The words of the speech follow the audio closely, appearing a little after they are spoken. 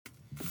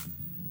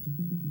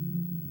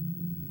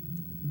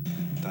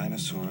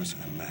Dinosaurs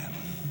and man.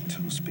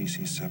 Two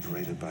species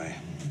separated by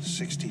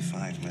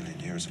 65 million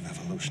years of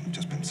evolution have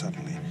just been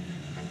suddenly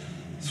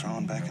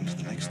thrown back into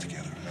the mix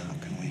together. How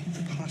can we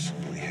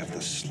possibly have the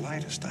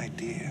slightest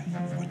idea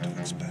of what to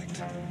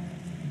expect?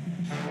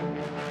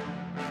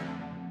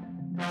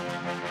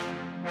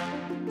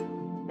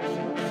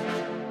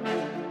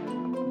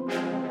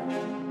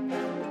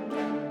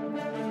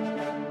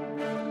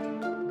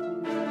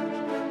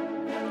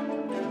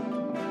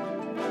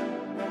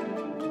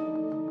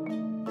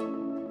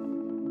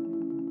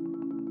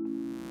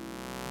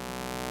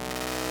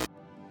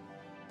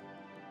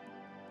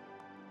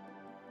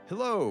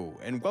 Hello,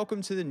 and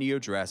welcome to the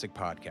NeoJurassic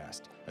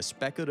podcast, a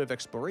speculative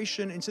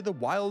exploration into the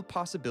wild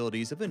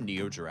possibilities of the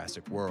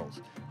NeoJurassic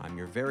world. I'm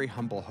your very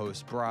humble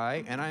host,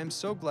 Bri, and I am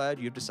so glad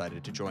you've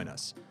decided to join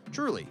us.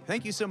 Truly,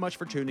 thank you so much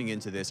for tuning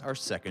into this, our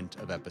second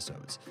of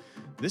episodes.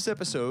 This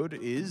episode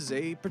is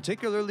a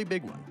particularly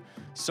big one.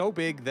 So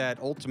big that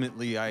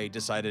ultimately I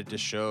decided to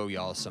show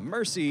y'all some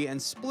mercy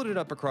and split it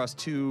up across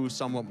two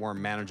somewhat more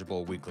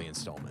manageable weekly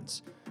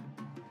installments.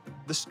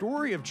 The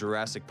story of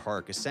Jurassic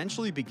Park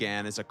essentially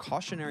began as a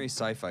cautionary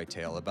sci-fi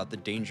tale about the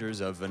dangers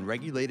of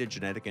unregulated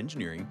genetic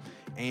engineering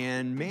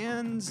and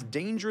man's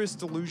dangerous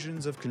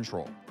delusions of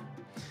control.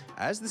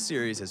 As the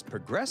series has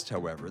progressed,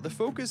 however, the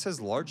focus has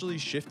largely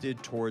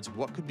shifted towards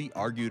what could be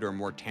argued are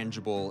more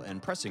tangible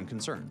and pressing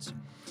concerns.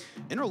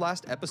 In our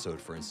last episode,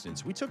 for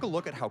instance, we took a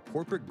look at how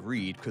corporate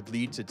greed could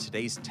lead to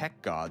today's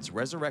tech gods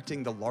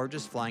resurrecting the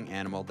largest flying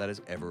animal that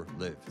has ever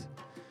lived.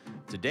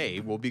 Today,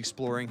 we'll be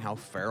exploring how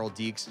feral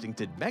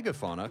de-extincted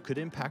megafauna could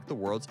impact the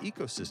world's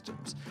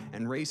ecosystems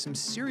and raise some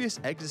serious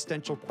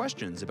existential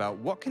questions about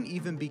what can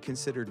even be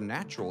considered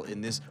natural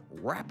in this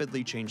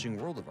rapidly changing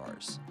world of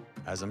ours.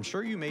 As I'm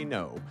sure you may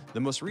know,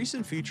 the most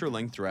recent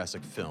feature-length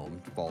Jurassic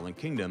film, Fallen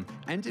Kingdom,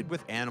 ended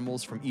with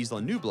animals from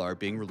Isla Nublar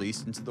being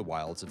released into the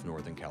wilds of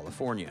Northern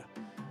California.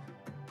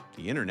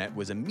 The internet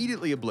was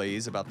immediately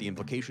ablaze about the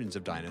implications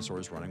of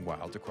dinosaurs running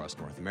wild across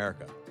North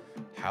America.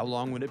 How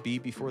long would it be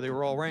before they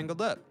were all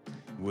wrangled up?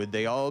 Would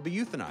they all be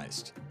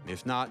euthanized?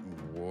 If not,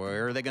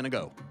 where are they going to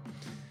go?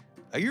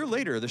 A year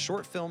later, the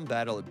short film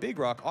Battle at Big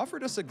Rock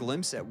offered us a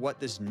glimpse at what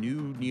this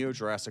new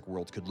Neo-Jurassic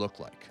world could look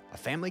like. A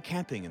family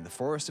camping in the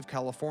forest of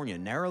California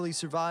narrowly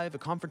survive a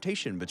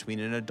confrontation between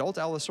an adult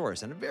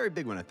Allosaurus, and a very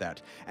big one at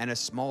that, and a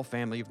small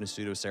family of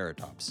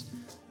Nasutoceratops.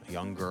 A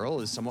young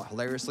girl is somewhat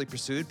hilariously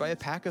pursued by a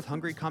pack of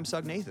hungry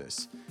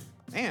Compsognathus.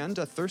 And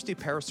a thirsty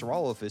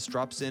Parasaurolophus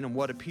drops in on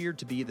what appeared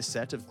to be the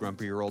set of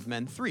Grumpier Old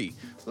Men 3.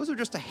 Those are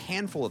just a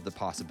handful of the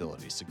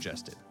possibilities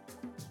suggested.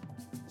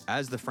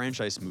 As the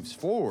franchise moves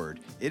forward,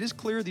 it is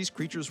clear these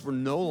creatures will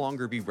no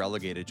longer be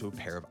relegated to a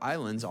pair of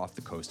islands off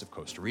the coast of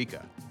Costa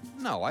Rica.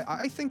 No,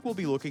 I think we'll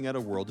be looking at a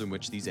world in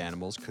which these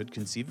animals could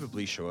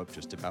conceivably show up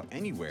just about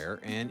anywhere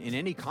and in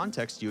any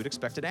context you would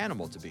expect an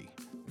animal to be.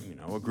 You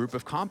know, a group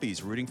of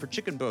compies rooting for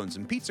chicken bones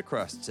and pizza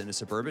crusts in a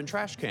suburban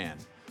trash can.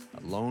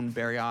 A lone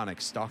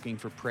baryonyx stalking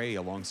for prey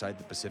alongside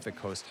the Pacific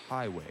Coast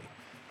Highway.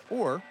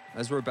 Or,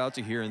 as we're about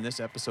to hear in this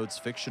episode's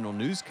fictional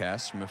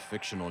newscast from a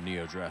fictional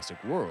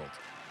Neo-Jurassic world,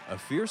 a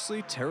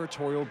fiercely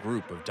territorial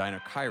group of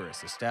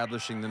Deinocheirus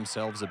establishing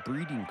themselves a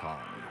breeding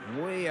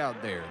colony way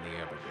out there in the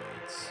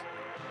everglades.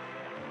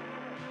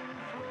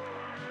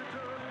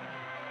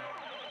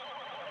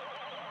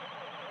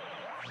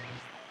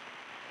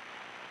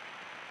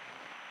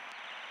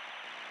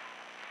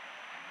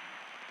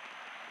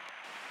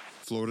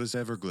 Florida's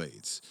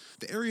Everglades.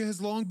 The area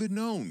has long been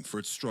known for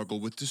its struggle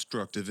with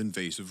destructive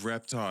invasive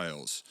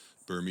reptiles.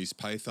 Burmese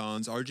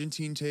pythons,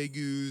 Argentine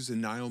tegus,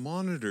 and Nile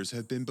monitors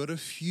have been but a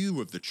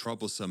few of the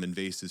troublesome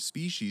invasive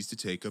species to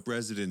take up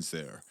residence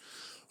there.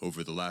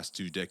 Over the last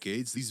 2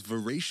 decades, these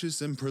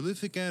voracious and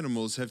prolific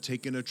animals have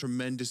taken a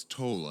tremendous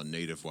toll on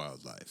native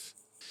wildlife.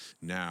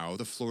 Now,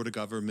 the Florida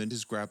government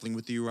is grappling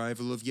with the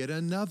arrival of yet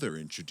another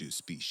introduced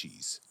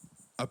species.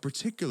 A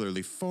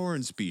particularly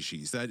foreign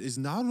species that is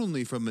not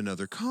only from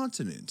another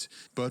continent,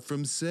 but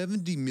from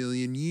 70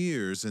 million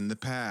years in the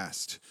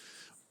past.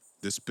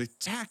 The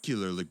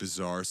spectacularly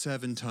bizarre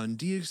 7-ton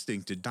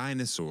de-extincted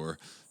dinosaur,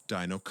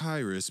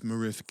 Deinocheirus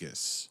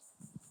mirificus.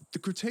 The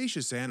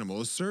Cretaceous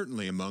animal is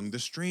certainly among the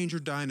stranger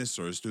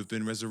dinosaurs to have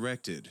been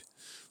resurrected.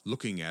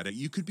 Looking at it,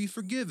 you could be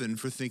forgiven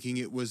for thinking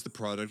it was the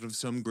product of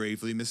some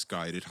gravely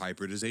misguided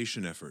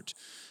hybridization effort.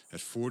 At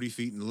 40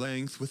 feet in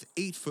length, with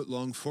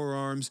 8-foot-long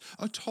forearms,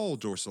 a tall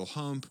dorsal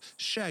hump,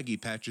 shaggy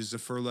patches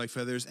of fur-like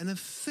feathers, and a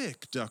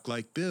thick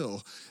duck-like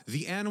bill,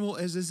 the animal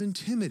is as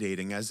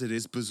intimidating as it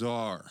is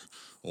bizarre.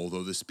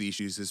 Although the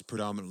species is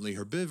predominantly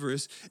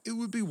herbivorous, it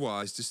would be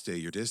wise to stay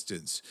your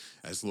distance.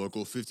 As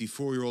local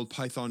 54-year-old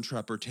python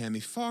trapper Tammy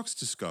Fox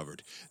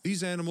discovered,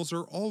 these animals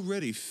are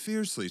already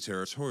fiercely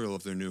territorial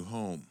of their new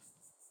home.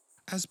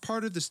 As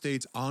part of the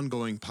state's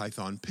ongoing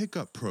python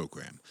pickup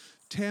program,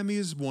 Tammy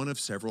is one of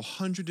several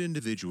hundred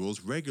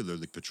individuals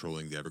regularly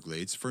patrolling the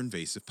Everglades for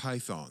invasive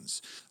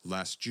pythons.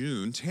 Last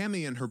June,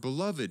 Tammy and her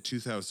beloved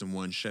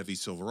 2001 Chevy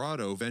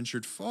Silverado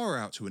ventured far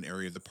out to an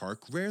area of the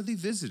park rarely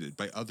visited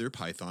by other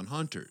python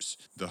hunters.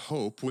 The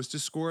hope was to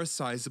score a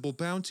sizable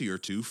bounty or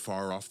two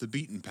far off the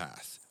beaten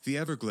path. The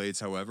Everglades,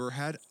 however,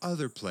 had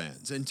other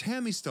plans, and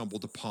Tammy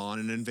stumbled upon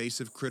an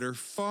invasive critter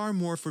far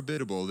more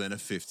formidable than a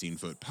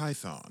 15-foot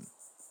python.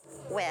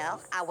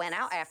 Well, I went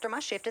out after my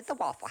shift at the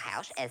Waffle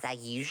House, as I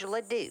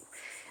usually do.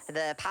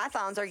 The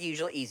pythons are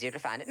usually easier to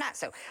find at night,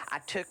 so I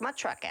took my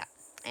truck out.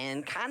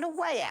 And kind of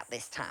way out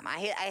this time. I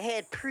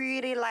had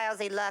pretty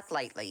lousy luck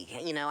lately,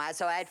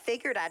 so I'd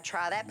figured I'd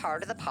try that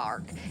part of the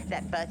park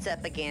that butts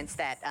up against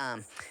that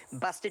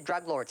busted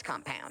drug lord's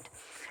compound.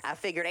 I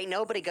figured ain't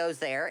nobody goes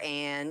there,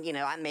 and,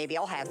 maybe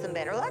I'll have some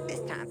better luck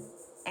this time.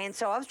 And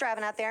so I was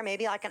driving out there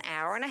maybe like an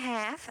hour and a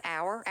half,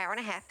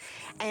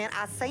 and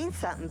I seen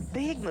something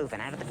big moving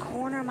out of the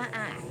corner of my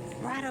eye,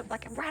 right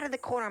out of the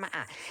corner of my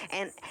eye.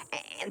 And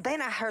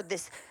then I heard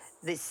this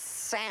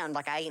sound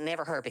like I ain't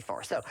never heard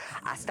before. So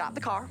I stopped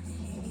the car,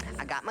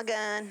 I got my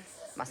gun,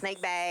 my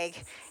snake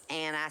bag,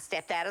 and I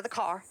stepped out of the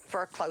car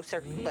for a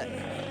closer look.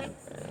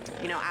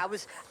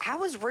 I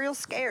was real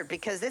scared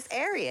because this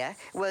area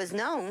was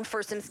known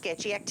for some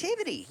sketchy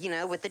activity,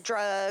 with the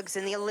drugs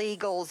and the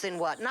illegals and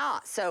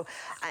whatnot. So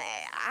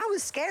I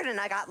was scared, and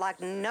I got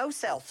no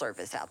cell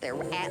service out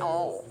there at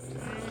all.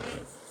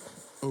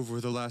 Over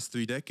the last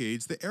 3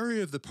 decades, the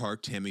area of the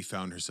park Tammy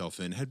found herself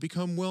in had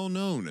become well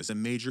known as a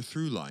major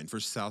through line for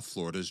South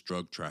Florida's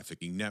drug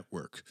trafficking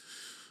network.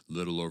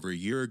 Little over a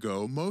year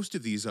ago, most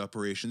of these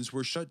operations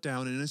were shut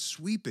down in a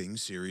sweeping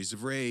series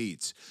of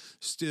raids.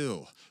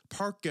 Still,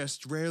 park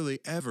guests rarely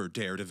ever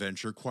dare to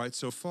venture quite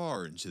so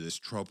far into this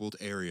troubled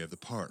area of the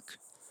park.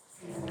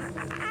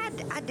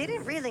 I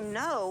didn't really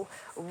know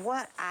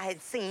what I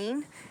had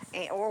seen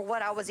or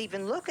what I was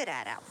even looking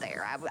at out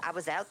there. I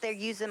was out there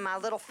using my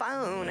little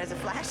phone as a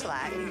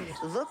flashlight,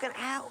 looking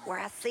out where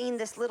I seen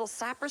this little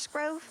cypress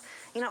grove,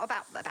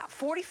 about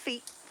 40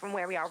 feet from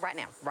where we are right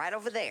now, right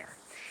over there.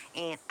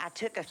 And I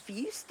took a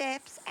few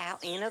steps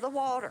out into the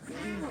water.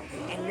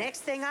 And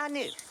next thing I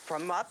knew,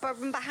 from up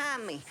and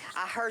behind me,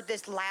 I heard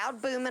this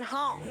loud booming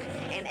honk.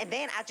 And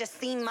then I just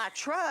seen my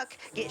truck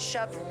get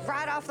shoved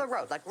right off the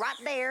road, right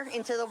there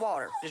into the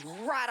water, just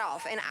right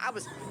off. And I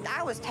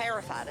was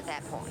terrified at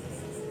that point.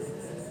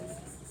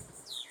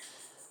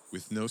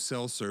 With no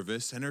cell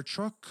service and her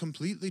truck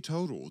completely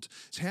totaled,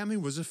 Tammy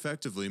was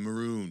effectively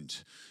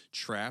marooned.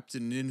 Trapped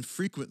in an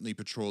infrequently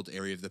patrolled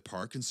area of the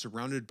park and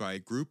surrounded by a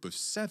group of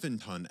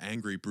 7-ton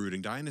angry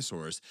brooding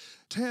dinosaurs,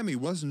 Tammy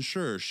wasn't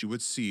sure she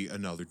would see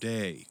another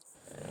day.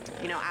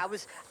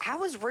 I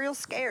was real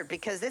scared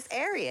because this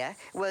area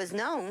was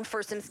known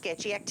for some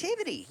sketchy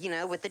activity,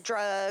 with the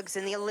drugs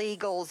and the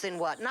illegals and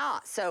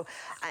whatnot. So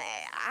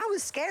I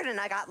was scared, and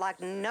I got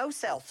no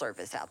cell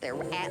service out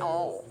there at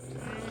all.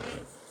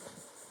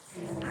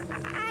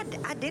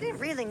 I didn't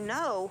really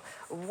know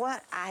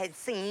what I had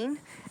seen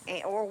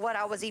or what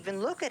I was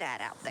even looking at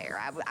out there.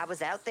 I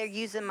was out there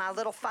using my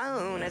little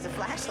phone as a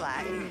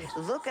flashlight,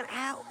 looking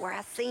out where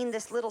I seen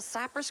this little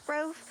cypress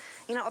grove,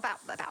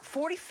 about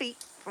 40 feet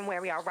from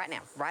where we are right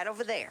now, right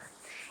over there.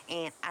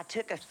 And I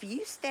took a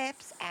few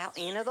steps out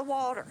into the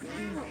water.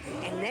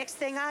 And next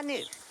thing I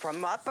knew,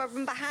 from up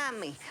and behind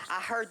me,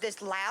 I heard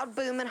this loud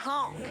booming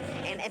honk.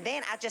 And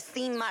then I just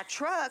seen my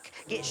truck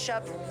get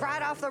shoved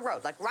right off the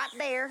road, right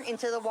there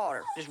into the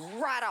water, just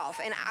right off.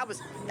 And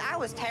I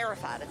was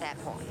terrified at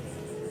that point.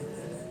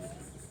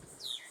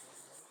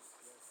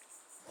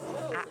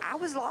 I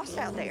was lost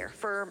out there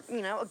for,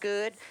 a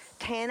good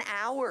 10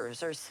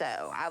 hours or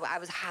so. I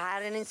was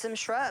hiding in some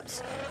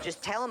shrubs,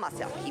 just telling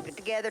myself, keep it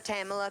together,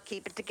 Tamala,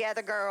 keep it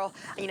together, girl.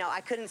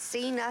 I couldn't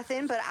see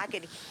nothing, but I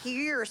could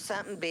hear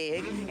something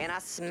big, and I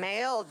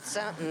smelled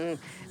something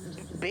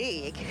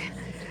big.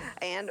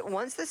 And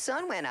once the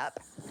sun went up,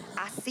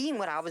 I seen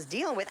what I was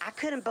dealing with. I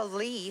couldn't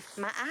believe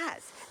my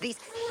eyes. These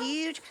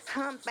huge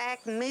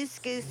humpback moose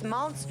goose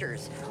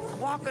monsters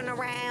walking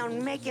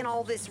around, making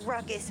all this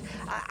ruckus.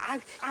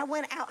 I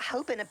went out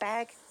hoping to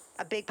bag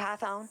a big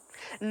python.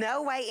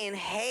 No way in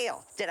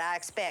hell did I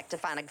expect to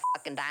find a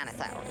fucking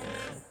dinosaur.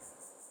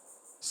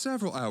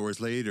 Several hours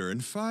later,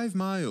 and 5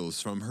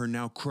 miles from her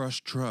now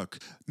crushed truck,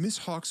 Miss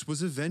Hawks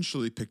was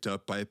eventually picked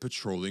up by a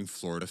patrolling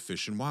Florida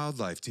Fish and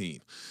Wildlife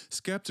team.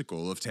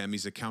 Skeptical of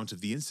Tammy's account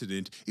of the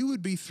incident, it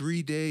would be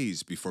 3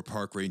 days before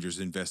park rangers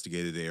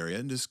investigated the area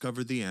and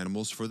discovered the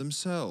animals for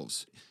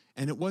themselves.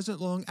 And it wasn't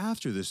long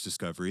after this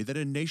discovery that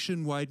a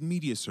nationwide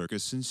media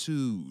circus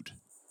ensued.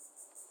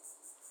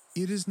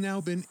 It has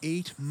now been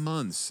 8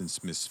 months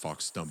since Miss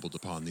Fox stumbled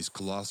upon these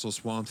colossal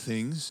swamp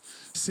things.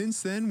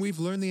 Since then, we've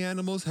learned the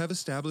animals have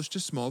established a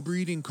small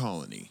breeding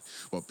colony.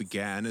 What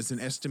began as an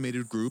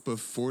estimated group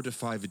of 4 to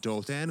 5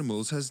 adult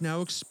animals has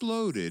now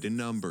exploded in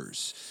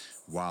numbers.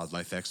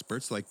 Wildlife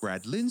experts like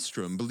Brad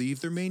Lindstrom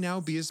believe there may now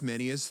be as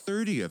many as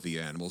 30 of the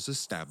animals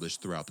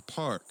established throughout the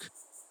park.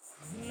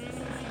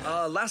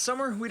 Last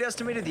summer, we'd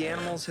estimated the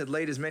animals had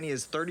laid as many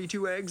as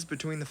 32 eggs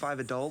between the 5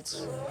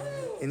 adults.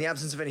 In the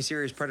absence of any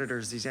serious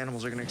predators, these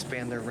animals are going to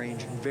expand their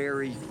range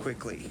very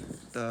quickly.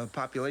 The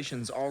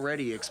population's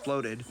already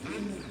exploded.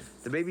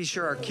 The babies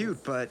sure are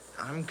cute, but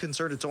I'm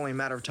concerned it's only a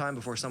matter of time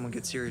before someone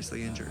gets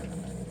seriously injured.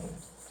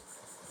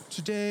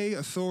 Today,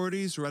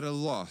 authorities are at a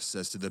loss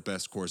as to the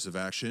best course of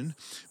action.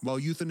 While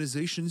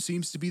euthanization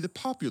seems to be the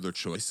popular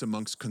choice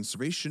amongst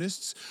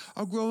conservationists,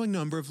 a growing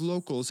number of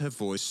locals have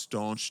voiced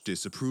staunch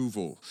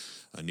disapproval.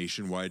 A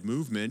nationwide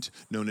movement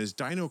known as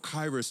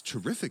Deinocheirus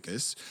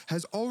Terrificus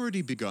has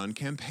already begun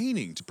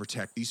campaigning to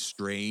protect these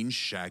strange,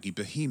 shaggy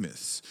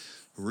behemoths.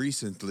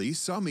 Recently,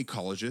 some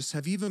ecologists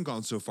have even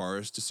gone so far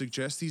as to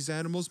suggest these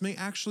animals may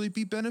actually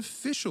be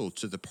beneficial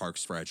to the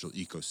park's fragile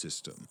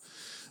ecosystem.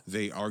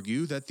 They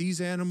argue that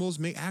these animals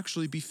may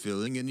actually be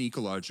filling an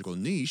ecological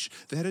niche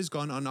that has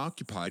gone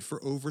unoccupied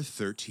for over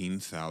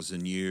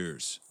 13,000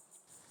 years.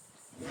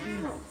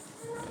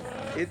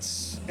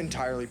 It's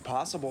entirely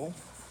possible,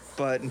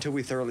 but until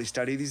we thoroughly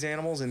study these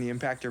animals and the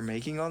impact they're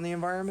making on the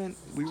environment,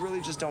 we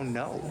really just don't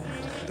know.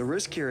 The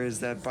risk here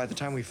is that by the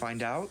time we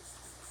find out,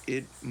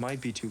 it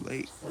might be too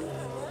late.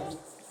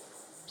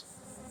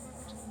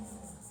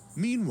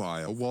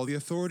 Meanwhile, while the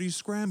authorities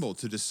scramble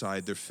to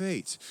decide their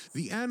fate,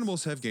 the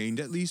animals have gained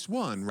at least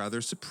one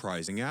rather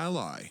surprising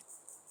ally,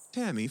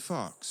 Tammy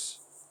Fox.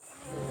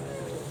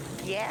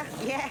 Yeah.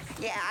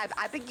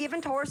 I've been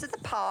giving tours at the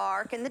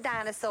park and the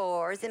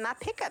dinosaurs in my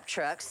pickup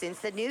truck since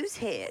the news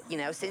hit.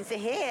 Since it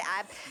hit,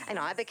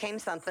 I became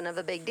something of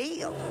a big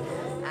deal.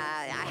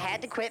 I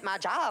had to quit my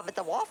job at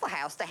the Waffle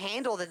House to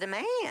handle the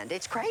demand.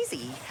 It's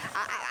crazy.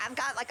 I've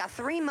got like a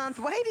 3-month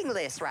waiting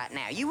list right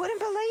now. You wouldn't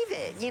believe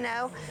it,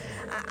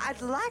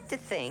 I'd like to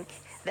think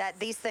that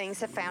these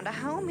things have found a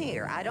home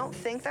here. I don't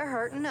think they're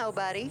hurting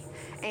nobody.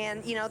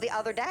 And, the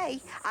other day,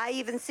 I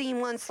even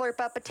seen one slurp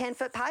up a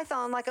 10-foot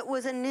python like it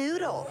was a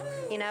noodle.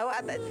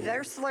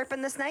 They're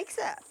slurping the snakes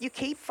up. You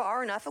keep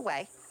far enough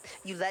away.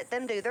 You let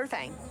them do their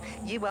thing.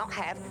 You won't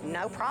have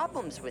no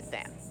problems with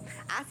them.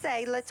 I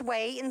say let's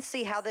wait and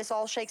see how this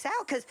all shakes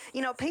out because,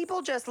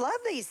 people just love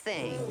these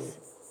things.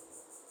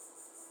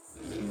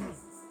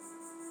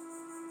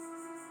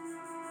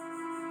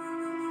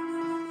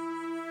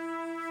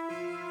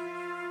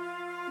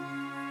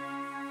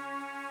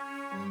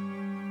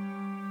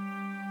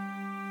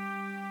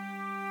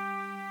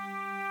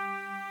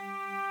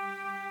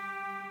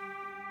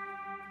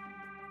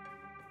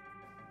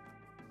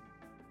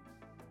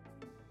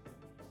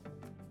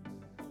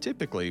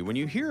 Typically, when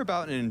you hear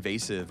about an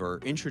invasive or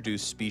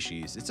introduced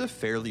species, it's a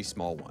fairly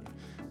small one.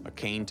 A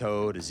cane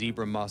toad, a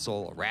zebra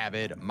mussel, a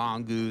rabbit, a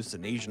mongoose,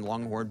 an Asian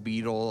longhorn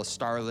beetle, a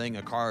starling,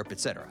 a carp,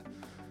 etc.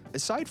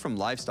 Aside from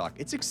livestock,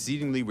 it's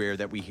exceedingly rare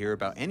that we hear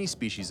about any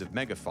species of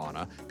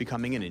megafauna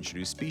becoming an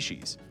introduced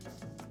species.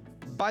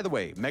 By the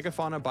way,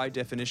 megafauna by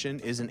definition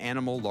is an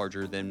animal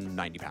larger than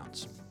 90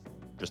 pounds.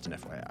 Just an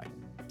FYI.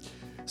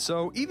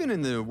 So even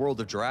in the world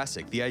of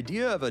Jurassic, the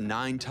idea of a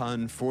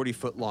 9-ton,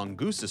 40-foot-long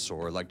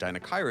goososaur like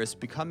Deinocheirus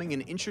becoming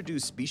an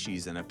introduced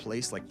species in a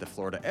place like the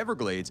Florida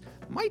Everglades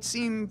might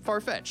seem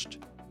far-fetched.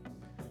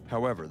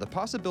 However, the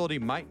possibility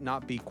might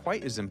not be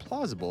quite as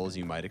implausible as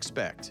you might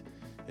expect.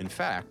 In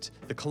fact,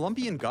 the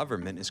Colombian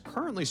government is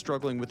currently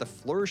struggling with a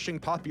flourishing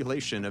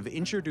population of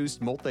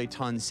introduced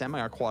multi-ton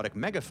semi-aquatic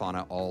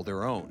megafauna all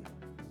their own.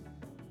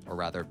 Or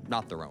rather,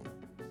 not their own.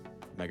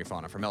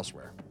 Megafauna from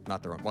elsewhere.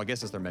 Not their own. Well, I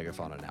guess it's their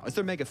megafauna now. It's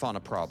their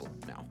megafauna problem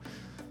now.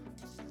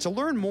 To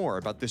learn more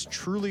about this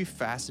truly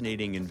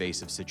fascinating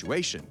invasive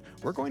situation,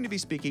 we're going to be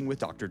speaking with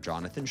Dr.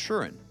 Jonathan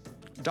Shurin.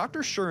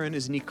 Dr. Shurin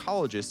is an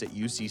ecologist at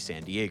UC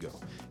San Diego.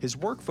 His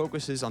work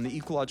focuses on the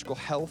ecological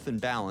health and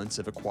balance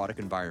of aquatic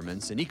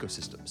environments and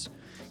ecosystems.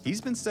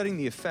 He's been studying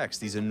the effects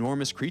these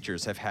enormous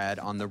creatures have had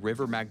on the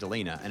River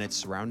Magdalena and its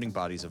surrounding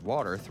bodies of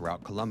water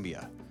throughout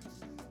Colombia.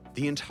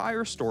 The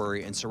entire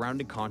story and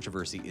surrounding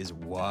controversy is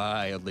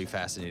wildly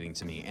fascinating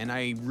to me, and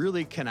I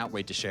really cannot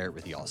wait to share it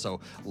with y'all, so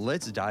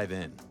let's dive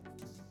in.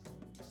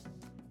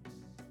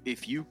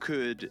 If you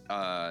could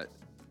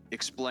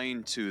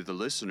explain to the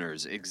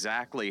listeners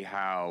exactly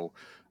how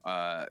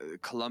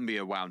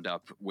Colombia wound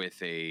up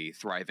with a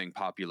thriving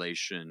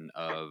population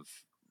of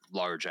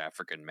large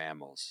African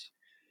mammals.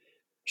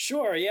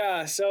 Sure,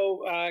 yeah.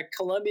 So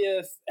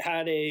Colombia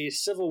had a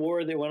civil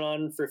war that went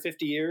on for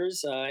 50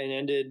 years and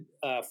ended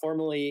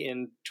formally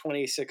in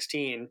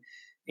 2016.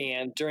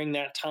 And during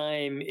that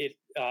time,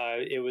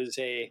 it was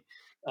a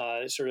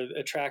sort of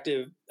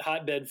attractive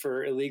hotbed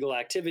for illegal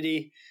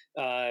activity.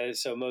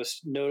 So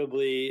most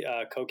notably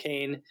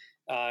cocaine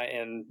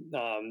and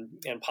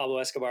Pablo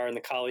Escobar and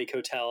the Cali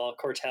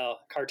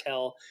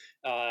cartel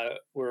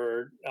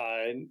were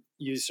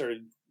used sort of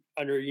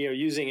under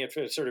using it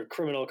for sort of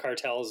criminal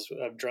cartels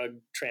of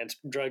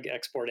drug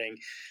exporting,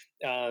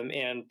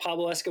 and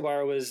Pablo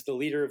Escobar was the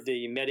leader of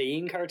the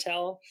Medellin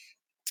cartel,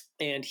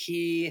 and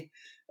he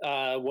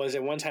was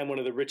at one time one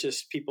of the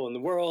richest people in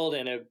the world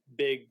and a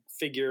big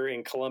figure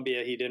in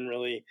Colombia. He didn't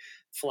really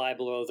fly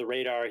below the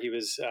radar. He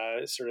was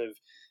sort of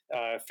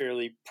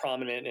fairly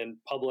prominent and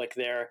public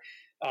there.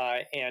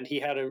 and he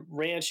had a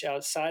ranch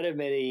outside of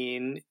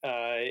Medellin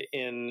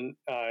in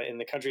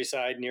the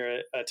countryside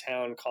near a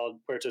town called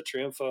Puerto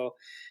Triunfo,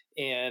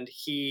 and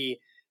he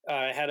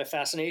had a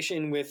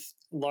fascination with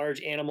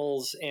large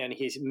animals, and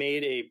he's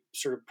made a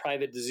sort of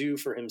private zoo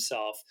for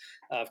himself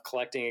of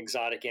collecting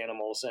exotic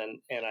animals. And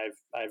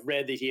I've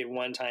read that he at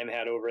one time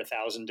had over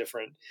 1,000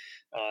 different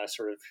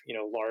sort of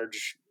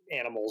large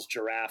animals,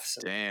 giraffes,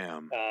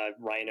 and,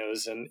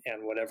 rhinos, and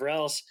whatever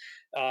else.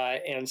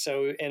 And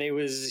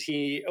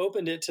he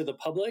opened it to the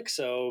public,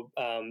 so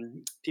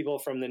people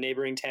from the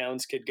neighboring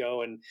towns could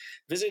go and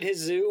visit his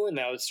zoo, and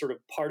that was sort of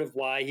part of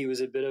why he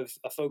was a bit of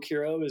a folk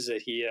hero, is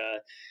that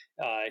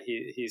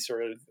he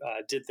sort of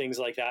did things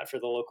like that for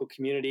the local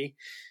community.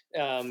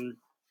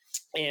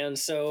 And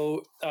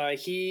so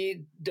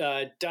he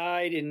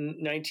died in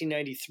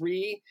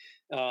 1993.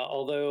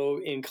 Although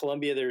in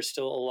Colombia, there's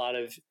still a lot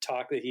of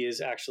talk that he is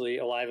actually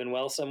alive and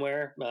well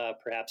somewhere,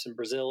 perhaps in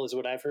Brazil is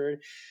what I've heard.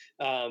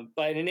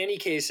 But in any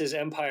case, his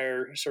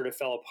empire sort of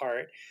fell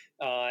apart.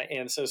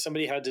 And so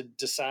somebody had to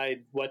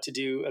decide what to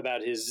do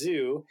about his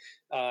zoo.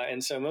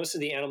 And so most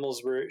of the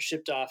animals were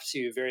shipped off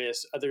to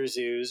various other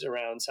zoos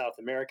around South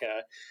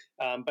America.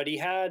 But he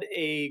had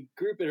an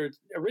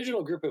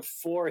original group of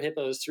 4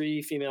 hippos,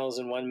 3 females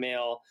and 1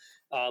 male,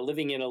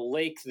 living in a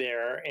lake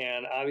there.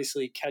 And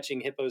obviously catching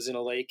hippos in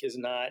a lake is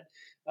not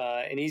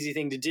an easy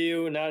thing to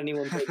do. Not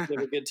anyone would have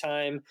a good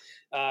time.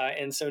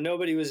 And so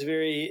nobody was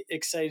very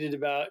excited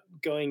about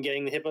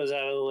getting the hippos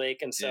out of the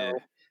lake. And so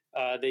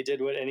they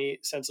did what any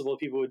sensible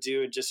people would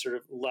do and just sort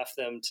of left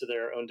them to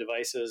their own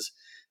devices.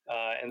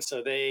 And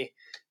so they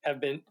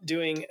have been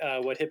doing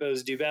what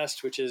hippos do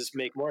best, which is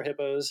make more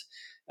hippos.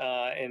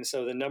 And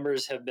so the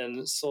numbers have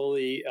been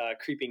slowly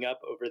creeping up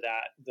over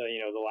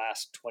the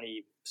last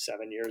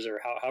 27 years or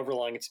however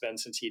long it's been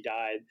since he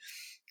died.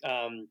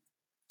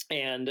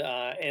 And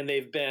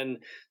they've been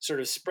sort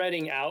of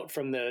spreading out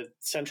from the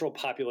central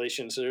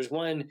population. So there's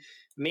one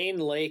main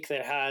lake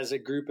that has a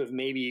group of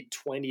maybe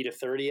 20 to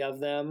 30 of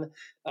them,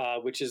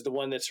 which is the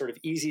one that's sort of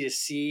easy to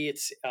see.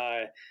 It's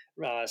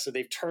so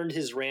they've turned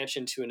his ranch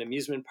into an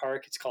amusement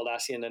park. It's called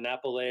Hacienda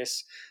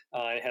Nápoles.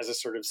 It has a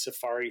sort of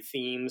safari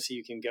theme, so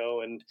you can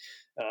go and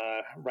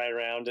ride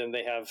around, and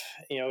they have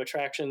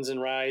attractions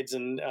and rides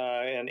and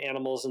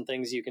animals and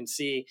things you can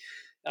see.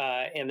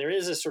 And there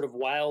is a sort of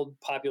wild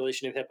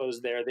population of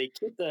hippos there. They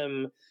keep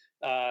them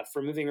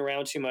for moving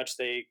around too much.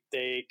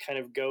 They kind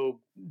of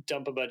go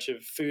dump a bunch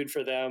of food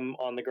for them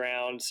on the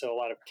ground, so a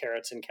lot of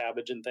carrots and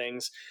cabbage and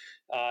things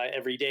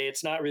every day.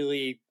 It's not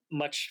really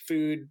much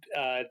food.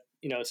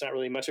 It's not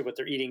really much of what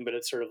they're eating, but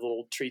it's sort of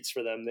little treats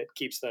for them that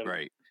keeps them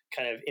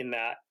kind of in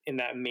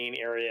that main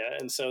area.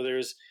 And so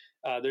there's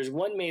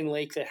one main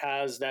lake that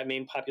has that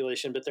main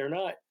population, but they're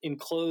not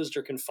enclosed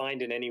or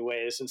confined in any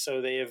ways. And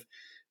so they have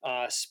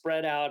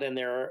spread out, and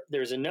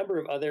there's a number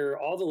of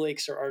all the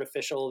lakes are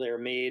artificial. They're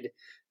made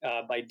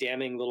by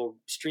damming little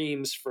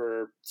streams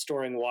for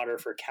storing water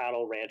for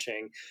cattle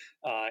ranching.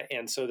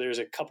 And so there's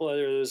a couple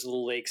other of those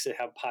little lakes that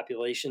have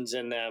populations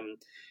in them.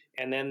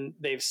 And then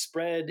they've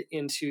spread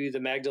into the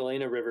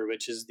Magdalena River,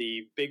 which is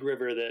the big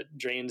river that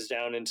drains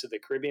down into the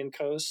Caribbean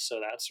coast. So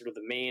that's sort of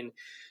the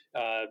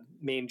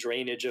main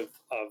drainage of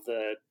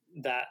the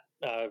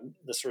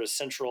sort of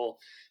central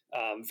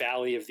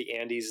valley of the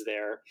Andes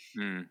there.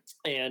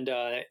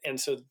 And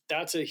so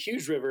that's a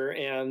huge river,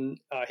 and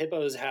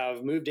hippos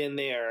have moved in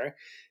there.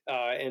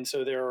 And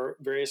so there are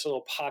various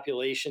little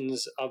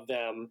populations of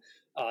them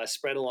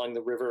spread along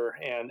the river.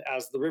 And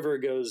as the river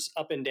goes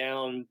up and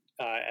down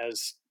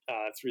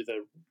through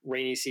the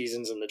rainy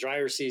seasons and the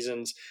drier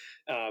seasons,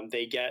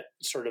 they get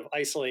sort of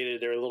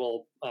isolated. There are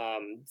little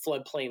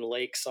floodplain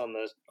lakes on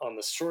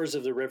the shores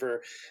of the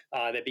river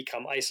that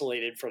become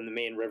isolated from the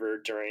main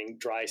river during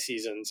dry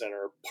seasons and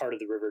are part of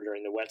the river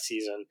during the wet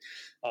season.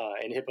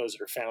 And hippos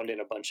are found in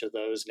a bunch of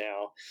those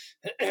now.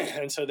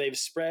 And so they've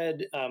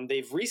spread.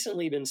 They've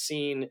recently been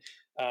seen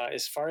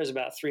as far as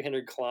about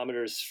 300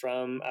 kilometers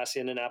from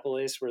Hacienda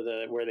Nápoles,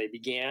 where they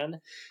began.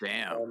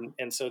 Damn.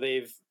 And so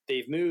they've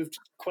moved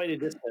quite a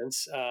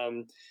distance.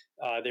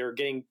 They were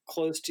getting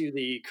close to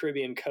the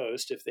Caribbean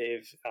coast if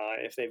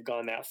they've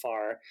gone that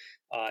far.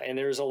 And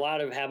there's a lot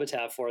of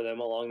habitat for them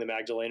along the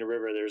Magdalena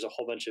River. There's a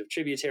whole bunch of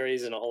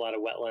tributaries and a whole lot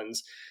of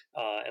wetlands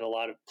and a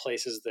lot of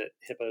places that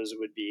hippos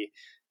would be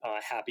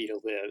happy to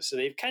live. So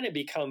they've kind of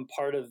become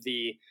part of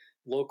the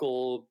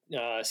local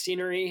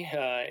scenery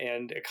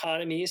and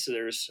economy. So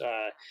there's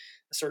a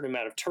certain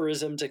amount of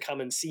tourism to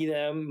come and see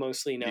them,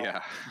 mostly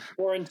not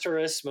foreign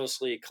tourists,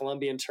 mostly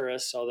Colombian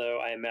tourists, although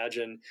I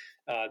imagine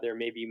there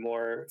may be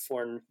more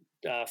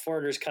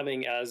foreigners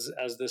coming as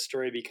the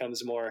story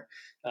becomes more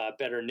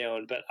better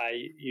known. But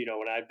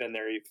when I've been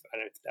there,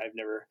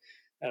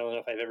 I don't know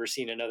if I've ever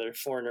seen another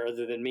foreigner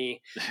other than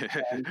me.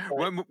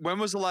 When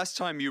was the last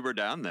time you were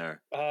down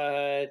there?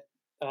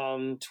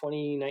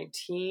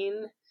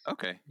 2019.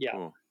 Okay. Yeah.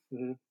 Cool.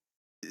 Mm-hmm.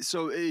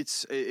 So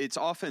it's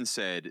often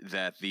said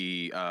that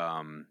the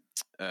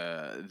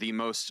the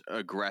most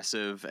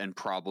aggressive and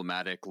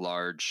problematic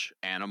large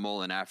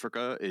animal in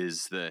Africa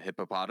is the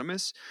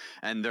hippopotamus.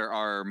 And there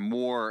are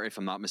more, if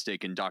I'm not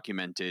mistaken,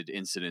 documented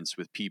incidents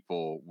with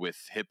people with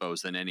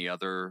hippos than any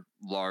other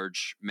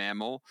large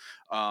mammal.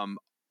 Have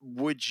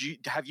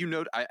you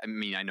noted? I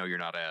mean, I know you're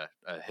not a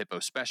hippo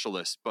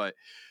specialist, but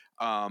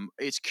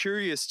it's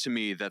curious to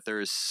me that there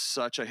is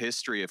such a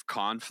history of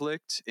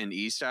conflict in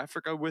East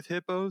Africa with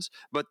hippos,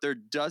 but there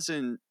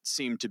doesn't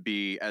seem to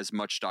be as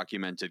much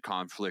documented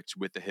conflict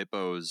with the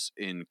hippos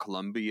in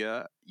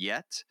Colombia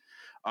yet.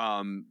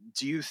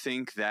 Do you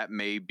think that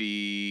may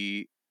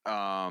be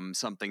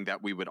something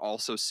that we would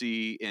also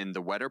see in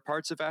the wetter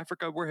parts of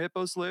Africa where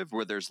hippos live,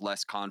 where there's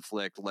less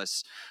conflict,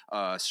 less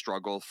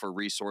struggle for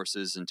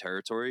resources and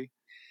territory?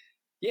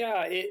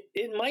 Yeah,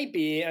 it might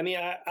be. I mean,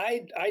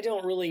 I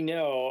don't really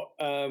know.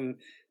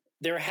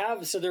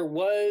 There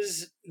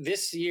was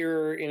this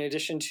year, in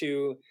addition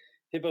to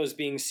hippos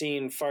being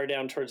seen far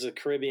down towards the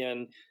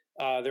Caribbean,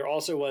 there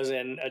also was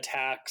an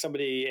attack.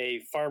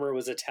 A farmer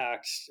was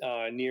attacked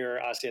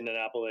near Hacienda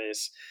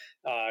Nápoles,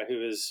 who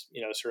was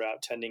sort of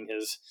out tending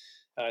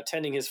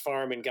his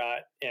farm and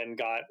got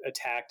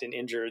attacked and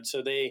injured.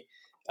 So they're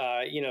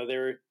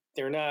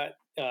not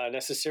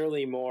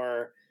necessarily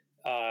more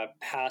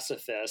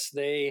pacifists.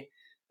 The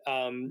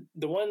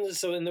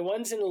ones in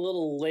the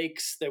little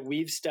lakes that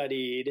we've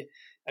studied,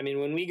 I mean,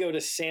 when we go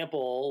to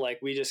sample, like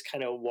we just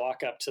kind of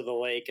walk up to the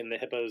lake and the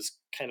hippos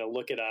kind of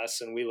look at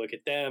us and we look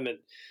at them, and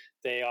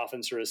they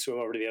often sort of swim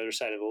over to the other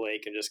side of the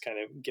lake and just kind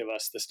of give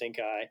us the stink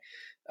eye.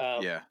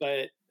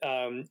 But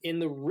in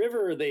the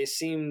river, they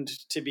seemed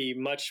to be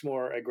much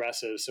more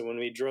aggressive. So when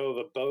we drove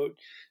a boat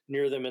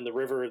near them in the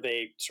river,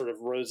 they sort of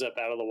rose up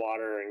out of the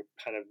water and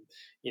kind of,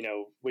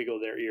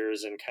 wiggled their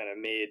ears and kind of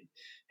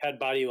had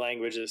body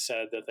language that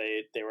said that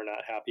they were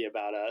not happy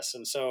about us.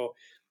 And so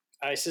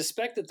I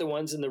suspect that the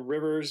ones in the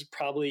rivers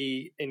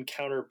probably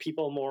encounter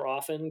people more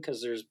often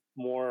because there's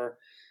more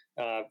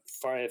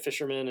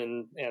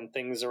fishermen and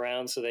things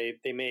around. So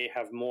they may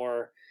have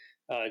more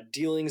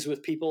dealings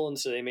with people, and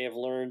so they may have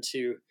learned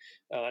to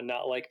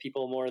not like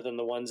people more than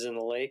the ones in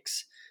the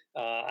lakes.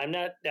 I'm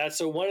not.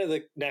 So one of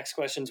the next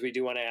questions we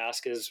do want to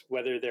ask is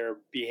whether their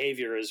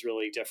behavior is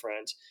really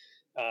different.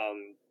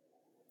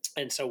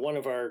 And so one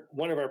of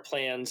our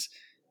plans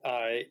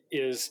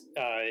is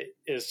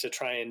to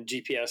try and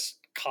GPS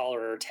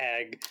collar or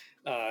tag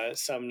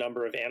some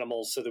number of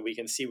animals so that we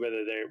can see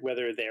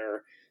whether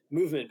their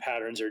movement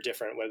patterns are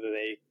different, whether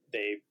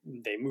they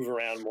move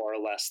around more or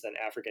less than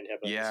African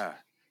hippos. Yeah.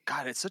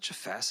 God, it's such a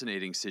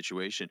fascinating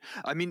situation.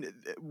 I mean,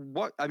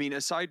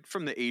 aside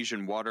from the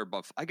Asian water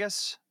buff, I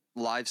guess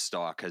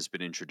livestock has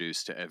been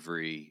introduced to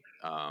every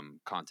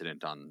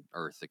continent on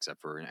Earth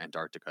except for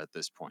Antarctica at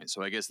this point.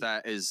 So I guess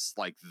that is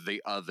like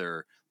the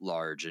other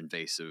large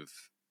invasive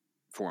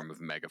form of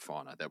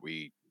megafauna that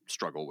we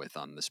struggle with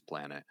on this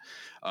planet.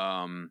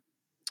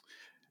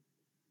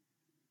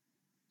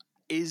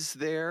 Is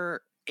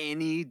there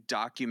any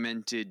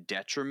documented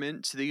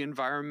detriment to the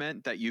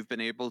environment that you've been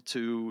able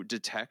to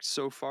detect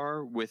so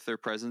far with their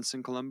presence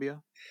in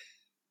Colombia?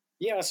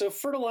 Yeah, so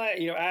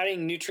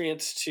adding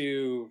nutrients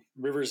to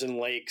rivers and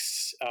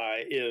lakes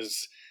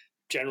is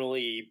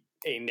generally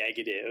a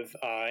negative,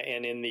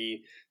 and in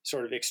the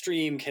sort of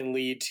extreme can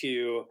lead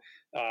to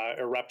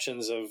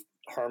eruptions of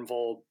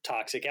harmful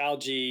toxic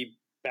algae,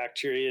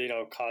 bacteria,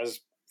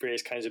 cause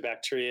various kinds of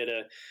bacteria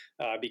to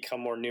become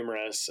more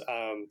numerous.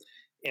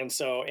 And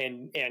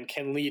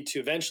can lead to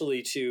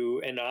eventually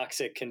to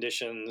anoxic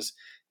conditions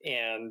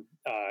and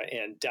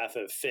death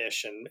of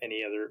fish and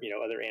any other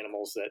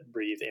animals that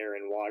breathe air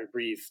and water,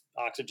 breathe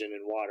oxygen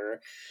and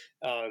water.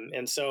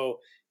 And so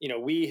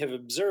we have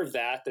observed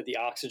that the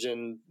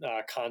oxygen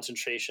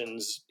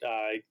concentrations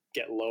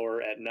get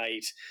lower at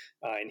night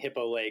in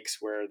hippo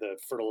lakes, where the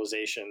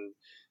fertilization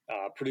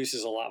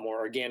produces a lot more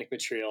organic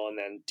material and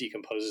then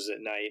decomposes at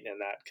night, and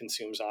that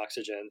consumes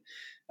oxygen.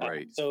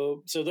 Right.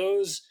 So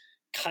those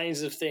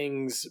kinds of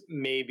things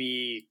may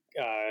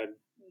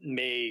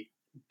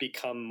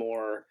become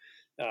a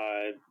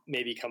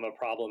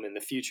problem in the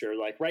future.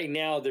 Like right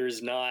now,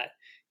 there's not,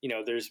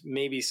 there's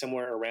maybe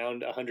somewhere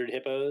around 100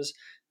 hippos,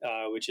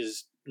 which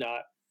is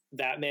not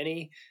that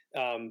many.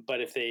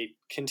 But if they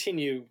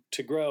continue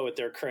to grow at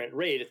their current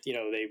rate,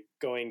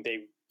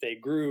 they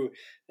grew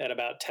at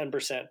about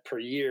 10% per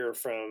year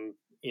from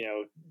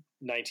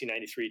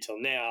 1993 till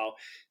now,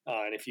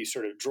 and if you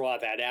sort of draw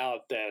that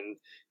out, then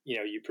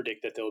you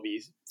predict that there'll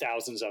be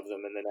thousands of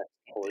them in the next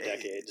couple of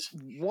decades.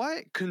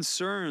 What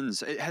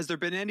concerns has there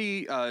been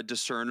any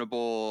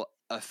discernible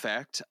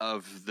effect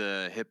of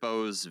the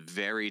hippo's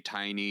very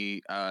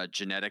tiny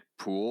genetic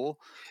pool?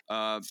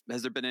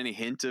 Has there been any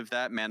hint of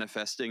that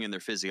manifesting in their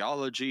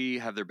physiology?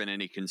 Have there been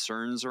any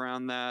concerns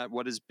around that?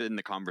 What has been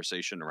the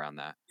conversation around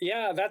that?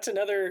 Yeah, that's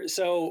another.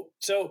 So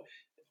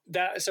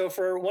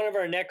for one of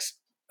our next,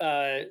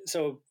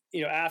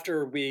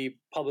 after we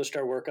published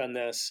our work on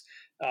this,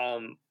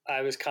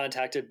 I was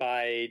contacted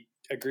by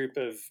a group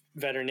of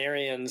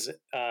veterinarians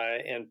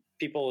and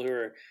people who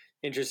are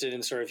interested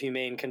in sort of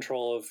humane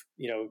control of,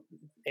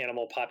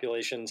 animal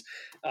populations,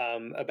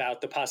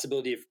 about the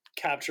possibility of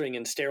capturing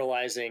and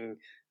sterilizing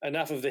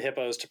enough of the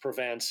hippos to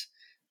prevent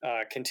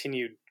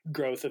continued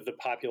growth of the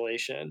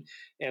population.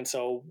 And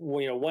so,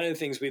 one of the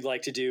things we'd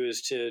like to do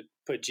is to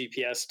put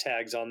GPS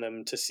tags on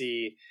them to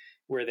see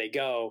where they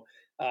go.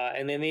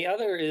 And then the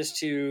other is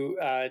to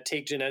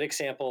take genetic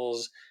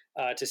samples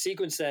to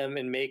sequence them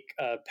and make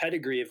a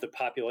pedigree of the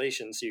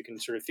population, so you can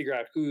sort of figure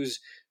out who's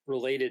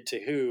related to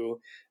who.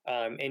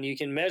 And you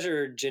can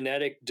measure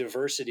genetic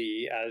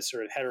diversity as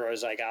sort of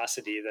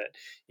heterozygosity, that,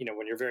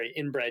 when you're very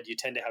inbred, you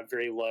tend to have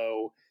very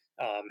low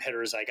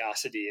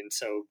heterozygosity. And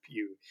so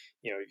you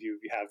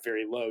have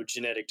very low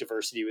genetic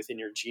diversity within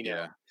your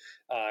genome.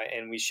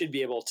 And we should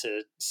be able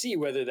to see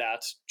whether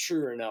that's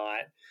true or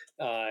not,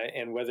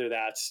 and whether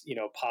that's,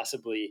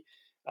 possibly,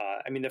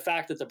 the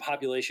fact that the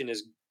population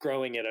is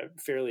growing at a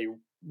fairly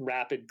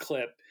rapid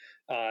clip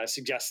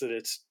suggests that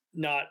it's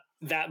not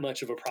that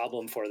much of a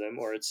problem for them,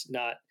 or it's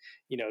not,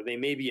 they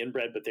may be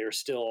inbred, but they're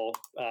still,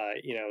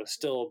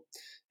 still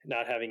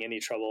not having any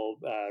trouble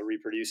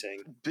reproducing.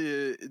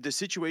 The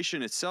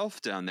situation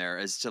itself down there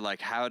as to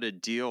like how to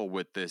deal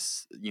with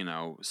this,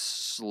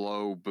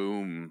 slow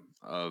boom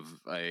of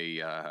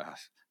a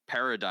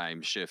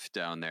paradigm shift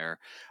down there.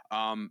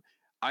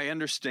 I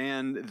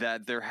understand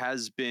that there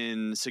has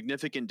been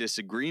significant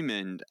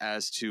disagreement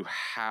as to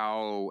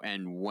how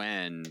and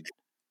when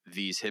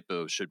these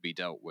hippos should be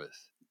dealt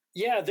with.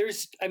 Yeah,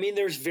 there's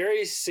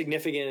very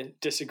significant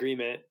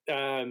disagreement.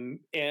 And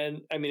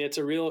it's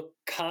a real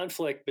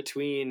conflict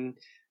between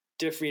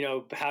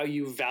different, how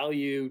you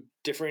value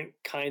different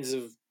kinds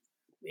of,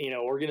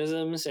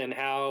 organisms, and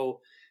how,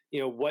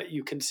 what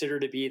you consider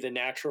to be the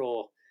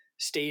natural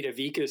state of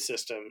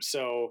ecosystems.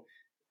 So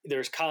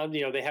there's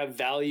they have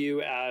value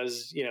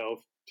as,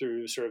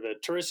 through sort of a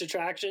tourist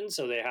attraction.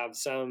 So they have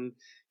some,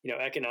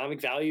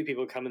 economic value.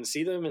 People come and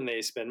see them and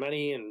they spend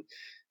money and,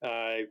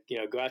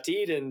 go out to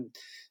eat.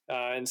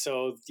 And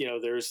so,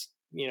 there's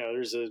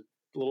a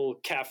little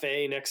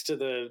cafe next to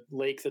the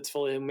lake that's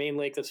full of main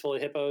lake that's full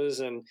of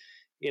hippos. And,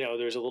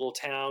 there's a little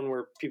town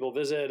where people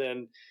visit.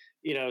 And,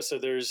 so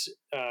there's,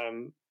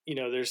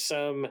 there's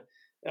some,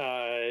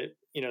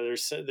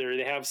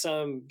 they have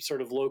some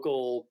sort of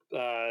local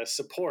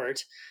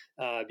support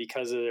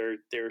because of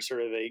their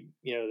sort of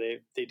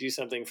they do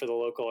something for the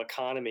local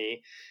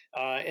economy,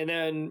 and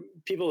then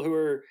people who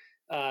are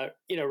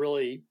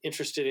really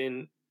interested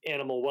in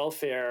animal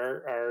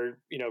welfare are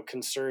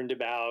concerned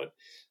about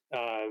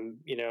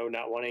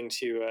not wanting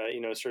to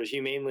sort of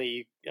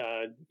humanely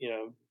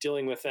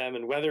dealing with them,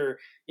 and whether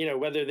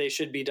they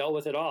should be dealt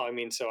with at all.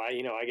 So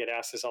I get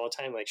asked this all the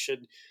time, like,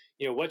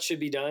 what should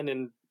be done,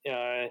 and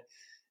how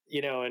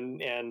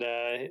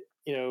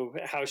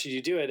should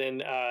you do it?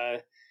 And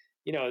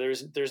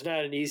there's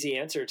not an easy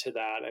answer to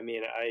that.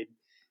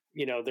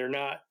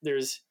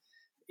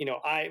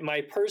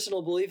 My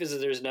personal belief is that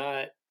there's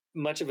not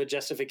much of a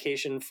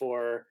justification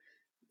for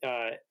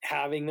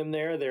having them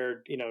there.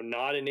 They're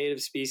not a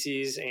native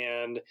species,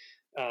 and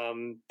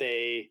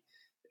they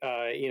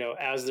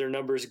as their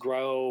numbers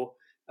grow,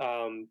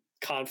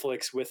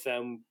 conflicts with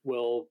them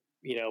will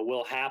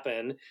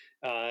happen,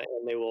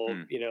 and they will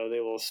they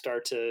will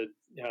start to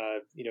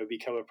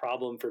become a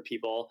problem for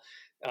people.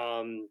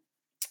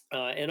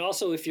 And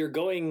also, if you're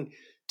going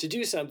to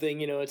do something,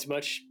 it's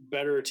much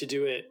better to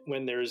do it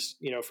when there's,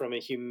 from a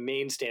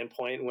humane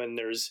standpoint, when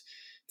there's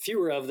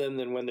fewer of them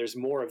than when there's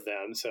more of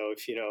them. So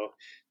if,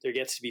 there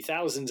gets to be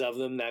thousands of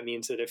them, that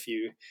means that if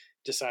you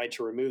decide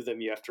to remove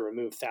them, you have to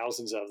remove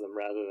thousands of them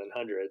rather than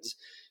hundreds.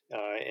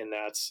 And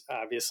that's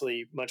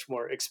obviously much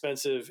more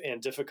expensive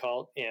and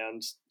difficult,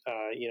 and,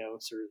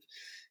 sort of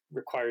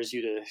requires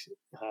you to,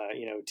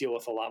 deal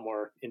with a lot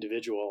more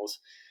individuals.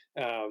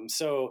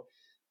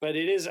 But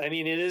it is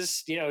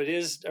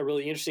a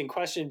really interesting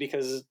question,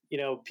 because,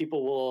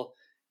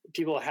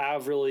 people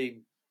have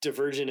really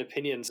divergent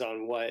opinions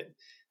on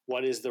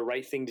what is the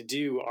right thing to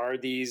do. Are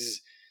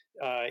these,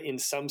 in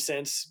some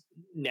sense,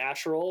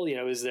 natural?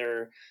 Is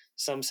there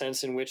some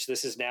sense in which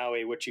this is now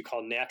what you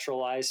call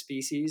naturalized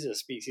species, a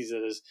species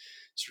that has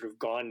sort of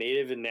gone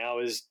native and now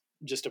is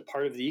just a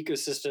part of the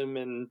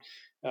ecosystem and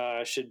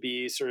should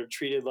be sort of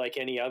treated like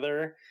any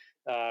other?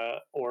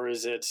 Or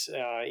is it,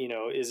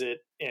 is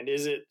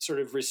it sort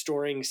of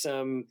restoring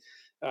some,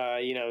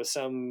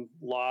 some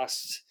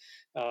lost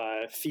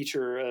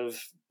feature of,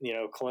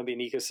 Colombian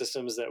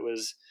ecosystems that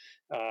was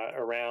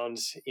around,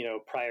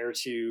 prior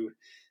to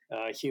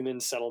human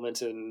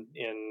settlement in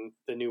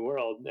the New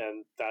World?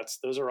 And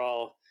those are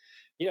all,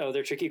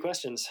 they're tricky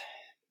questions.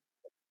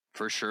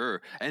 For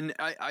sure. And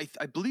I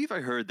believe I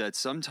heard that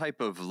some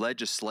type of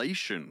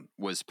legislation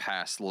was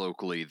passed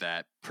locally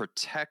that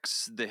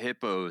protects the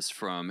hippos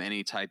from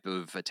any type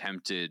of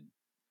attempted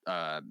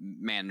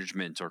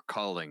management or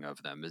culling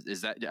of them.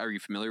 Are you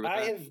familiar with that?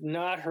 I have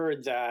not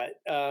heard that.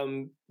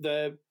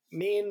 The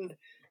main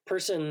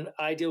person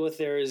I deal with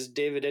there is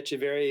David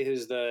Echeverry,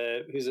 who's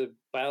a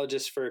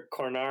biologist for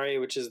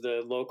Cornari, which is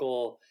the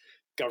local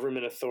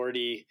government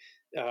authority,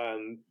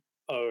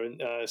 or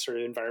sort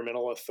of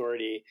environmental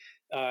authority.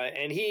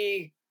 and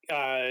he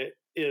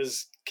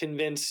is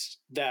convinced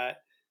that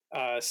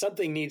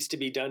something needs to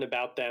be done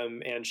about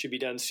them and should be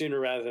done sooner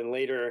rather than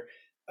later,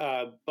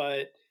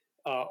 but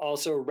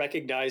also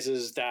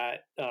recognizes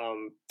that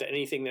that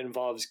anything that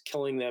involves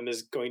killing them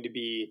is going to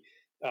be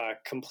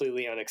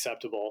completely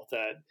unacceptable.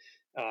 That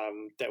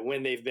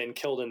when they've been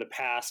killed in the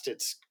past,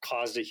 it's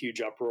caused a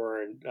huge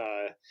uproar, and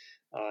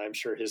I'm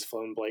sure his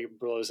phone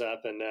blows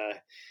up, and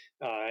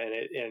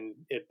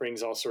it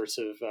brings all sorts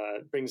of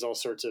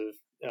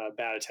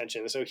bad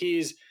attention. So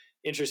he's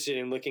interested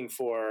in looking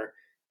for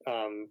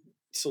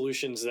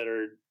solutions that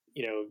are,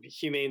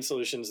 humane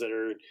solutions that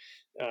are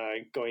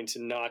going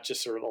to not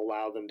just sort of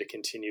allow them to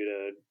continue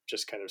to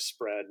just kind of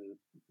spread and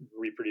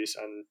reproduce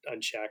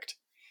unchecked.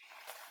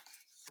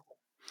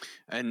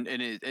 And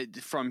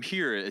from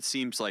here, it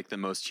seems like the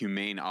most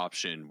humane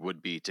option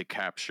would be to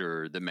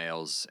capture the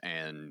males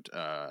and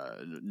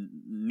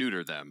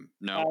neuter them.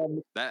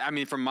 No,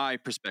 from my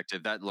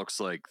perspective, that looks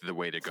like the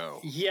way to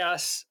go.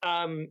 Yes.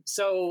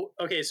 So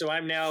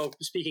I'm now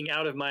speaking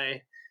out of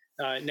my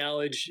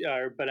knowledge,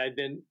 but I've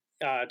been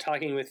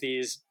talking with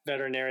these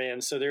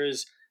veterinarians. So there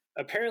is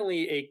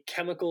apparently a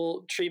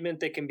chemical treatment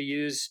that can be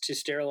used to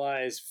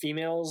sterilize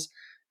females.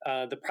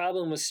 The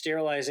problem with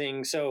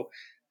sterilizing,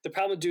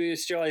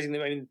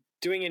 them,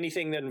 doing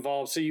anything that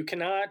involves,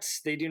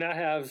 they do not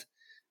have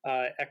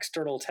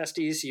external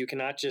testes. So you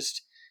cannot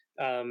just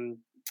neuter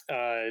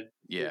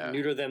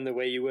them the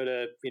way you would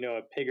a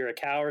pig or a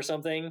cow or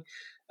something.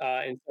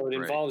 And so it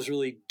involves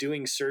really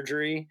doing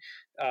surgery,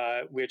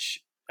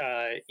 which,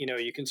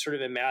 you can sort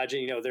of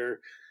imagine,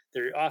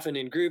 they're often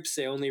in groups.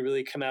 They only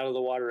really come out of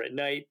the water at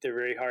night. They're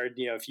very hard.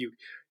 If you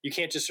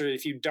can't just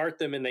if you dart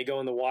them and they go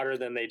in the water,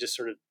 then they just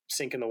sort of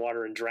sink in the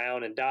water and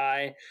drown and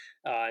die.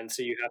 And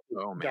so you have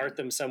to dart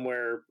them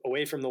somewhere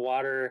away from the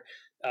water.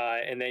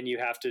 And then you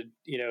have to,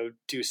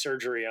 do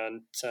surgery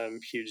on some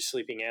huge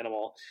sleeping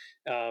animal.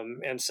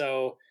 And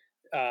so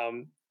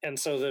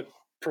the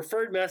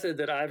preferred method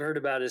that I've heard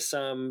about is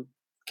some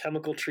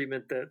chemical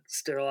treatment that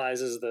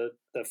sterilizes the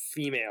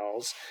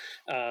females,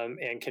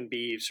 and can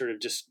be sort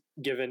of just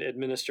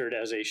administered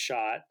as a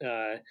shot.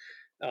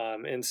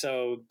 And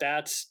so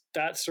that's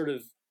sort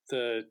of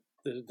the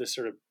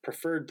sort of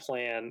preferred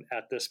plan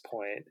at this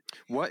point.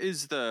 What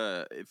is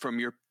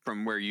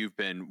from where you've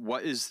been,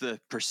 what is the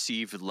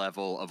perceived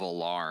level of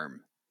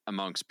alarm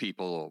amongst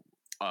people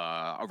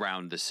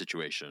around this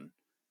situation?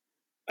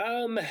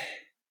 I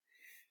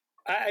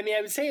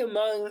would say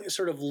among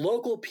sort of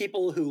local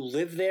people who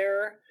live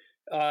there,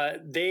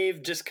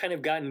 they've just kind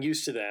of gotten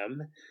used to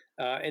them,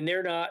 and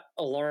they're not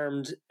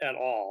alarmed at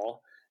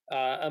all.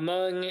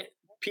 Among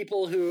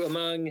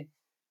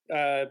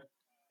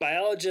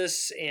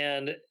biologists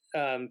and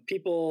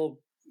people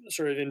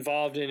sort of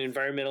involved in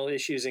environmental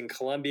issues in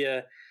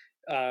Colombia,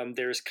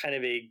 there's kind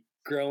of a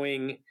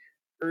growing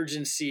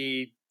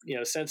urgency,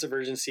 sense of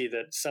urgency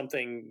that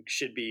something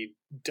should be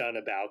done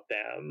about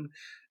them.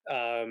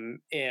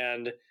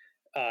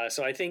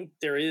 So I think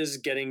there is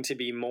getting to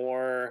be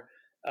more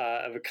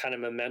of a kind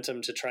of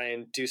momentum to try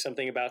and do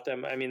something about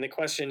them. I mean, the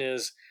question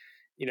is,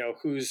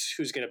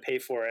 who's going to pay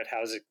for it?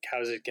 How's it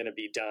going to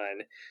be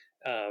done?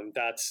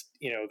 That's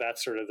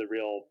sort of the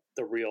real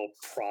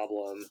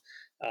problem.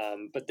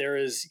 But there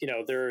is,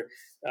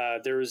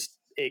 there's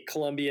a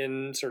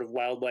Colombian sort of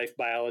wildlife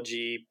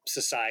biology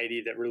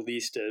society that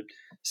released a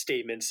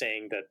statement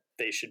saying that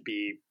they should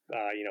be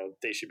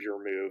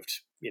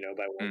removed,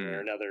 by one way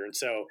or another. And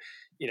so,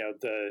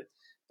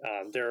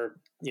 there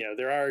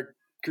are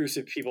groups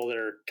of people that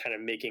are kind of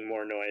making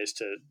more noise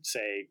to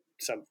say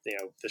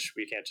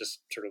we can't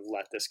just sort of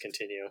let this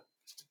continue.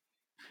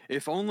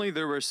 If only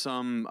there was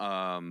some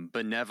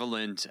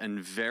benevolent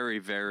and very,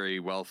 very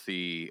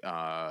wealthy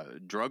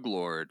drug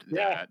lord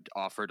that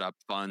offered up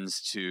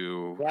funds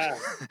to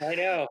I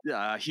know.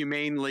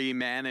 Humanely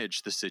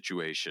manage the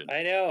situation.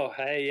 I know.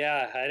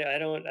 I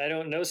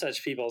don't know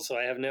such people, so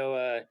I have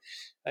no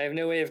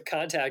way of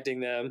contacting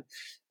them.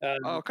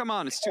 Oh, come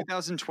on. It's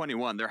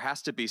 2021. There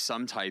has to be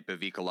some type of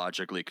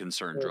ecologically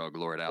concerned drug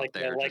lord out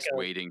there just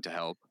waiting to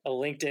help. A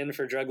LinkedIn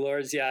for drug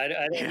lords. Yeah,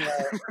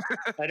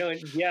 I don't.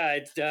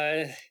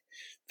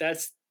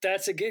 That's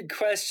a good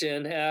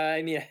question.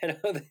 I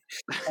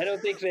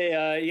don't think they,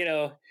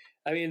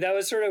 that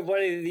was sort of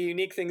one of the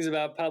unique things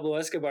about Pablo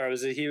Escobar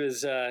was that he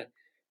was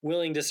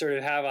willing to sort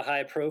of have a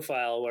high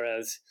profile,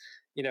 whereas,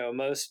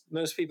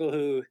 most people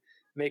who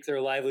make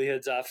their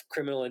livelihoods off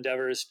criminal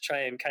endeavors try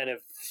and kind of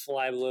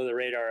fly below the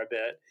radar a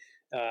bit.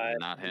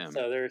 Not him.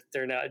 So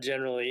they're not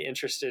generally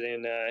interested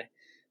in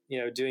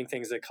doing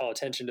things that call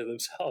attention to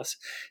themselves.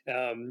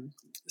 I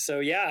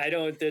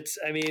don't.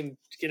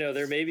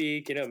 There may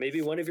be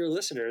maybe one of your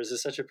listeners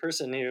is such a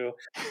person who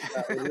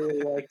would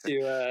really like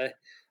to.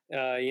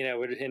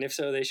 And if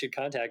so, they should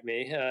contact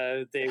me.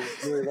 They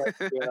would really like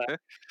to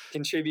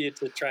contribute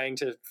to trying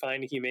to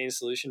find a humane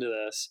solution to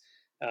this.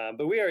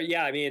 But we are,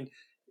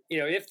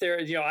 if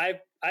they're,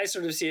 I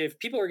sort of see if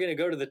people are going to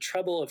go to the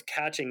trouble of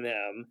catching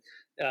them,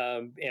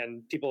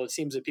 and it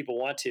seems that people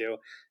want to.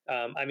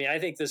 I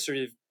think this sort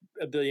of,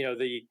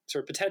 the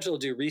sort of potential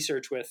to do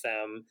research with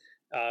them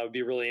would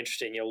be really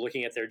interesting.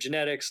 Looking at their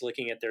genetics,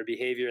 looking at their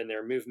behavior and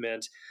their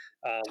movement.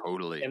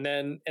 Totally. And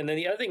then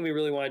the other thing we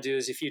really want to do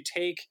is if you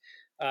take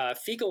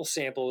fecal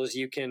samples,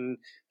 you can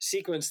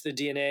sequence the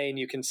DNA and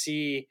you can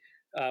see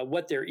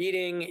what they're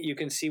eating. You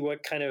can see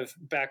what kind of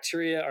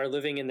bacteria are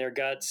living in their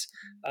guts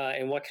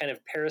and what kind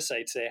of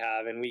parasites they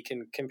have. And we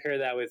can compare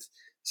that with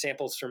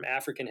samples from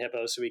African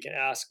hippos. So we can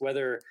ask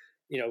whether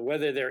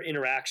their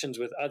interactions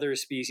with other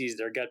species,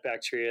 their gut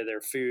bacteria,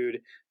 their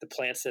food, the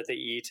plants that they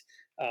eat,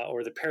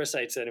 or the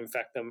parasites that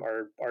infect them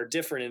are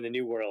different in the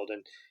New World.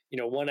 And,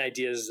 one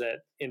idea is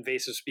that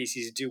invasive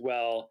species do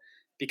well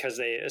because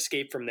they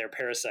escape from their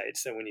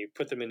parasites. And when you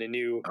put them in a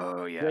new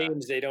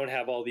range, they don't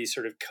have all these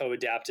sort of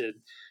co-adapted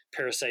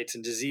parasites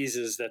and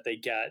diseases that they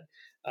get.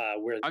 I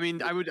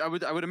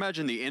would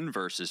imagine the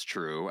inverse is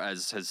true,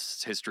 as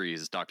history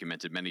has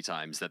documented many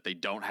times, that they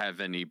don't have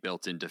any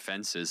built-in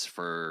defenses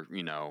for,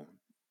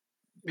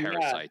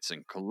 parasites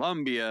in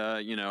Colombia,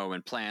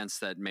 and plants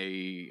that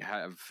may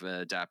have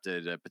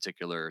adapted a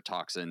particular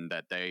toxin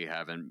that they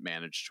haven't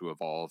managed to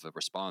evolve a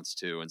response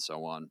to, and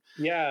so on.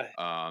 Yeah,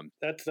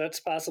 that's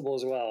possible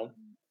as well.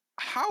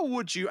 How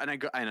would you, and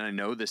I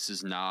know this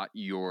is not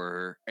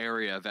your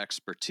area of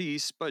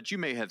expertise, but you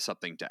may have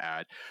something to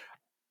add.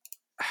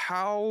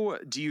 How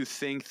do you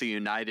think the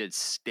United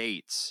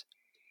States,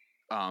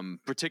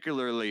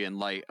 particularly in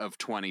light of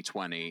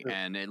 2020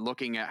 and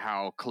looking at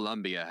how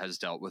Colombia has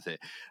dealt with it,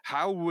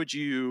 how would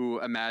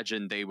you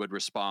imagine they would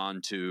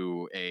respond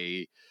to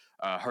a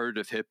herd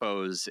of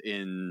hippos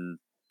in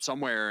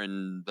somewhere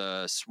in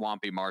the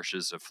swampy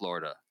marshes of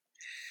Florida?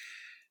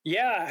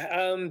 Yeah,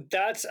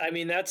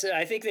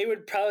 I think we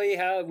would probably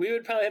have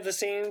the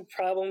same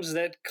problems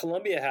that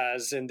Colombia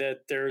has, and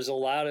that there's a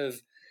lot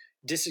of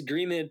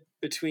disagreement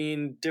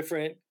between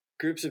different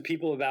groups of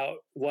people about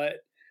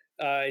what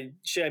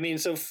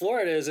so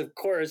Florida is, of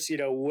course,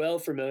 well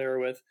familiar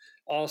with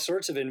all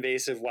sorts of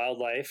invasive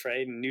wildlife,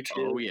 right? And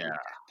nutrients,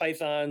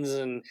 pythons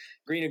and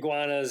green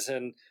iguanas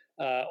and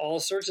all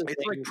sorts of things.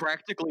 It's like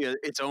practically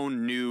its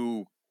own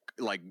new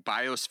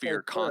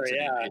biosphere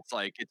continent. Yeah. It's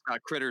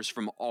got critters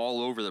from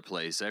all over the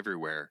place,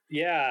 everywhere.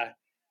 Yeah,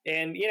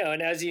 and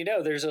and as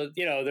there's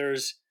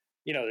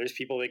there's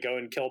people that go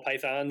and kill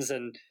pythons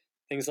and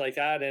things like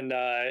that, and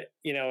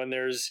and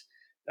there's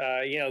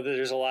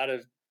there's a lot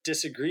of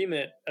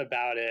disagreement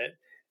about it.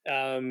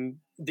 I'm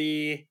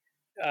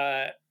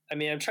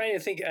trying to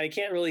think. I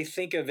can't really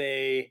think of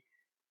a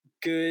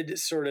good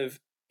sort of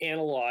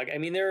analog. I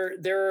mean,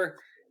 there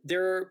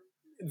are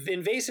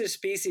invasive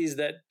species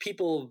that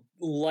people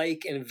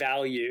like and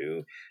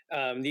value.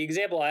 The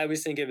example I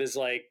always think of is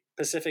like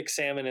Pacific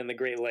salmon in the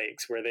Great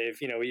Lakes, where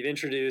we've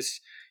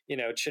introduced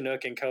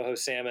Chinook and coho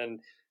salmon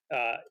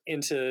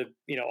into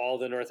all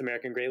the North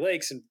American Great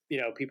Lakes, and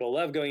people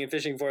love going and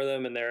fishing for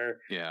them, and they're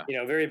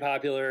very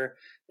popular.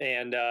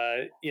 And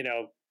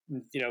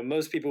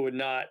most people would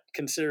not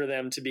consider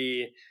them to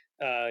be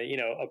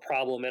a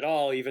problem at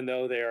all, even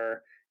though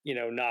they're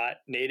not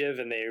native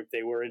and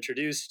they were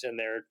introduced, and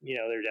they're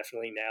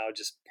definitely now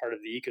just part of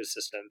the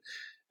ecosystem.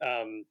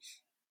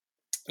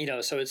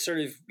 So it's sort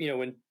of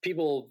when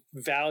people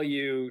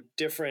value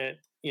different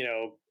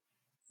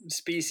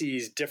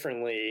species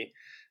differently,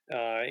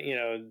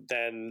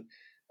 then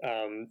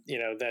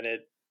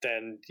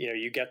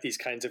you get these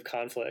kinds of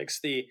conflicts.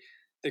 The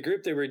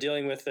group that we're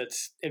dealing with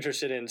that's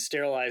interested in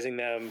sterilizing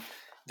them,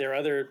 their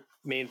other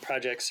main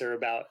projects are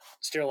about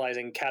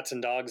sterilizing cats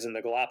and dogs in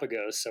the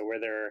Galapagos. So where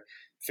there are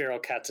feral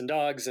cats and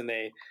dogs, and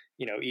they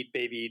eat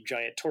baby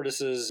giant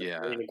tortoises,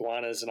 and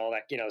iguanas, and all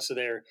that. So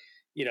they're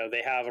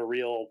they have a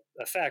real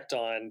effect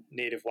on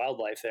native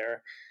wildlife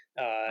there.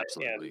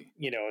 Absolutely.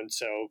 And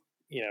so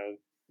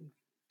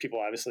people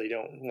obviously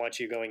don't want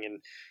you going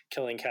and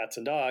killing cats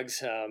and dogs.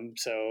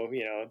 So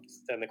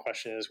then the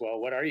question is, well,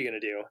 what are you going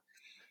to do?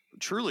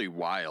 Truly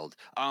wild.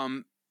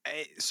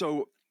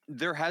 So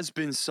there has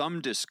been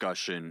some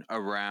discussion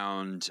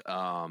around.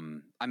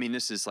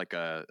 This is like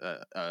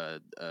a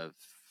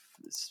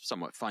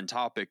somewhat fun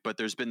topic, but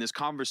there's been this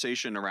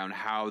conversation around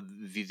how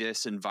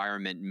this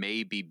environment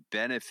may be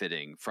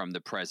benefiting from the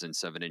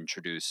presence of an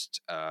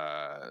introduced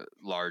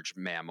large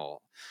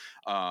mammal,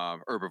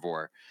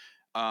 herbivore.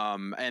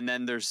 And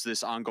then there's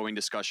this ongoing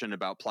discussion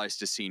about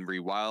Pleistocene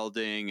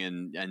rewilding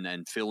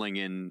and filling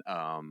in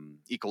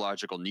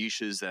ecological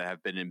niches that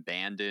have been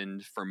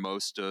abandoned for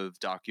most of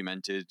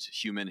documented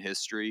human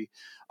history.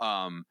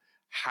 Are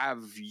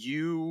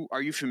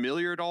you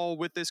familiar at all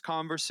with this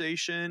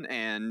conversation?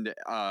 And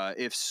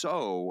if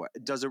so,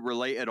 does it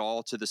relate at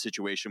all to the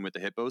situation with the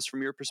hippos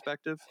from your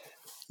perspective?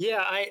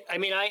 Yeah, I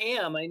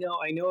am. I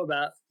know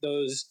about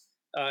those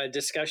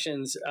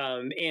discussions.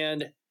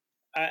 And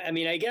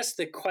I guess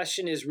the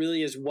question is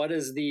what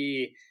is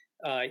the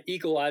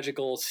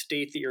ecological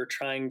state that you're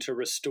trying to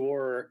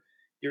restore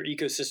your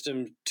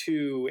ecosystem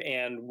to,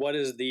 and what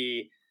is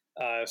the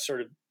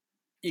sort of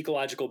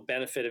ecological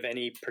benefit of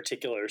any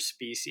particular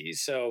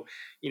species? So,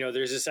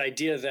 there's this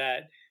idea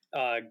that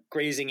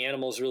grazing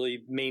animals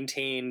really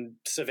maintain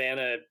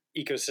savanna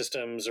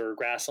ecosystems or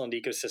grassland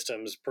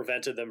ecosystems,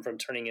 prevented them from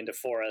turning into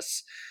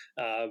forests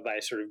by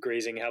sort of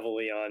grazing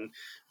heavily on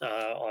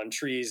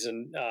trees,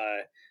 and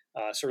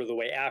sort of the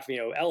way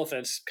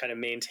elephants kind of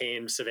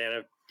maintain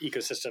savanna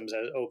ecosystems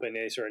as open.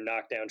 They sort of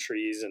knock down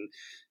trees and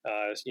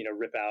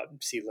rip out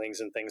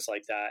seedlings and things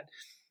like that.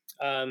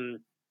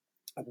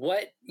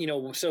 What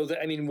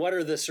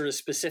are the sort of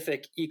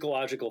specific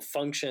ecological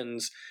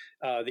functions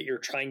that you're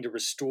trying to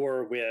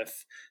restore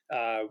with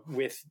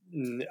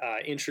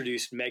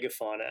introduced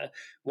megafauna?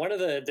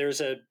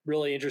 There's a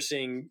really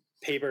interesting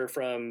paper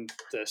from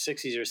the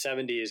 60s or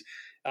 70s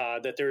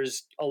that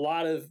there's a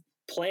lot of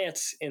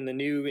plants in the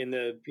New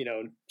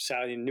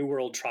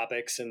World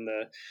tropics and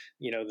the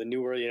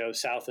New World,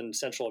 South and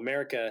Central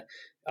America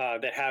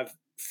that have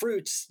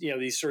fruits,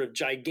 these sort of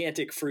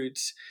gigantic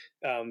fruits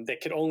that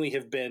could only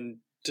have been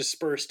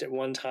dispersed at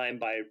one time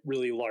by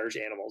really large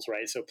animals,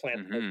 right? So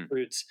plants have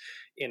fruits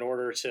in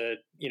order to,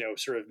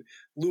 sort of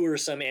lure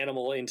some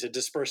animal into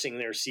dispersing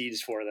their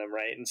seeds for them,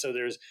 right? And so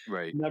there's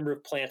a number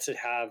of plants that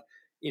have,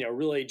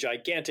 really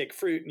gigantic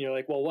fruit, and you're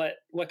like, well,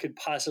 what could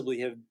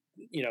possibly have,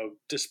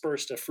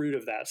 dispersed a fruit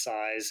of that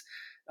size?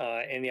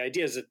 And the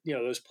idea is that,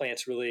 those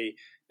plants really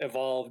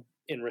evolved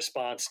in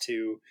response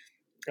to,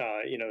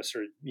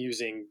 sort of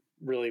using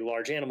really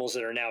large animals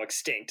that are now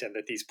extinct, and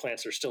that these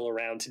plants are still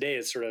around today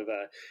as sort of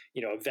a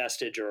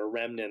vestige or a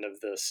remnant of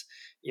this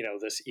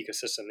this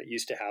ecosystem that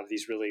used to have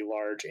these really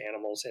large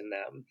animals in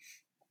them.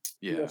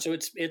 Yeah. So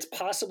it's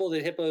possible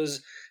that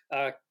hippos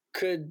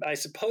could, I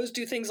suppose,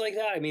 do things like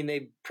that. I mean,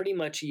 they pretty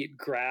much eat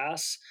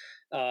grass,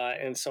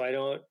 and so I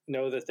don't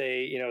know that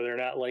they're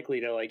not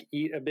likely to like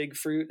eat a big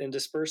fruit and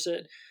disperse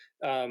it.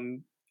 I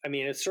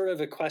mean, it's sort of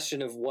a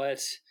question of what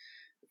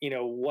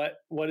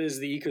is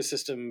the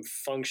ecosystem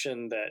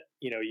function that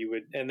you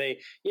would, and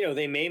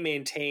they may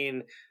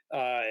maintain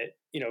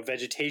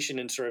vegetation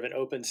in sort of an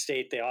open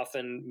state. They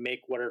often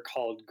make what are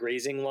called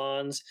grazing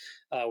lawns,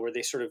 where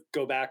they sort of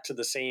go back to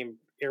the same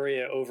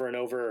area over and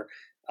over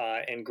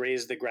and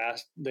graze the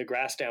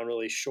grass down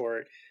really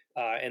short,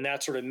 and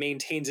that sort of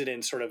maintains it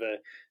in sort of a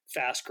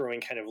fast growing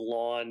kind of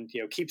lawn,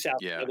 keeps out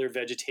the other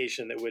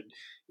vegetation that would,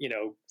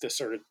 the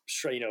sort of,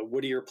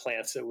 woodier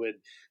plants that would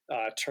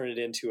turn it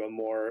into a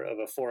more of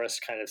a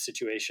forest kind of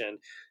situation.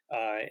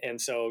 And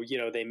so,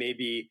 they may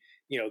be,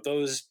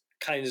 those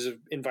kinds of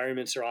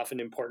environments are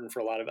often important for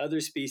a lot of other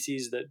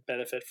species that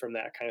benefit from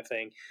that kind of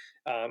thing.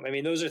 I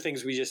mean, those are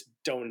things we just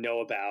don't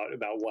know about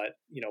what,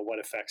 what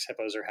effects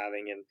hippos are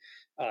having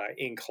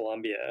in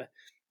Colombia.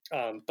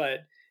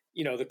 But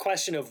the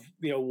question of,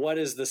 what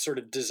is the sort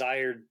of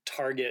desired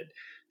target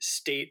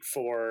state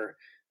for,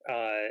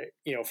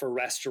 for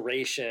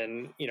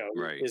restoration,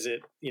 is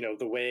it,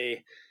 the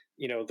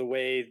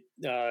way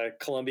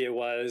Colombia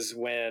was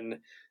when,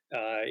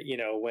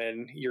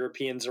 when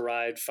Europeans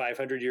arrived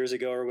 500 years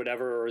ago or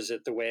whatever, or is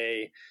it the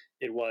way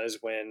it was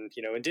when,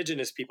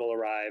 indigenous people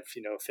arrived,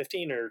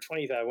 15 or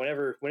 20,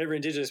 whenever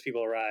indigenous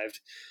people arrived,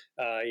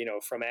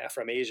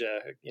 from Asia,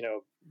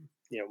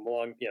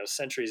 long,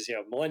 centuries,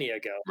 millennia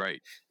ago.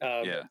 Right.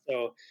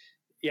 So,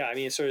 yeah, I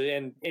mean, sort of,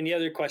 and the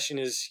other question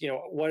is,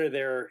 what are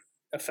their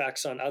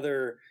effects on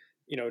other,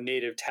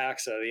 native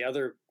taxa? The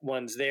other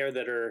ones there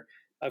that are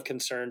of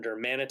concern are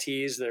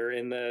manatees. They're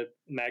in the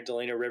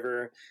Magdalena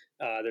River.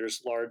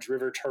 There's large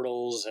river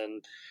turtles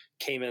and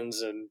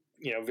caimans and,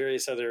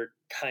 various other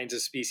kinds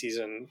of species,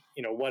 and,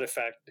 what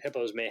effect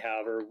hippos may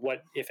have, or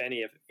what, if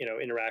any,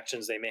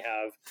 interactions they may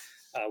have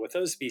with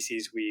those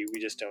species, we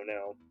just don't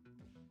know.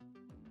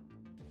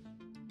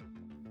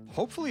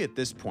 Hopefully at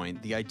this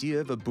point, the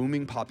idea of a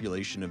booming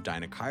population of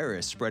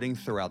Deinocheirus spreading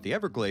throughout the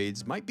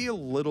Everglades might be a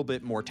little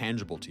bit more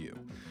tangible to you.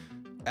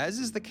 As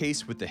is the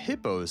case with the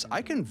hippos,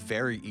 I can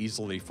very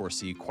easily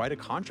foresee quite a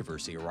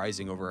controversy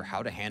arising over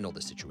how to handle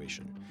the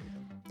situation.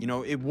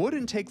 It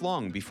wouldn't take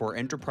long before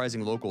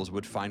enterprising locals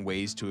would find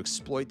ways to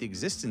exploit the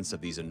existence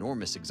of these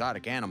enormous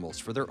exotic animals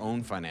for their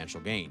own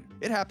financial gain.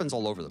 It happens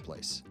all over the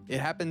place. It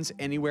happens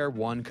anywhere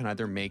one can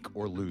either make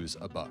or lose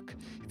a buck.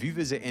 If you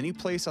visit any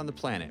place on the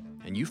planet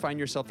and you find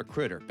yourself a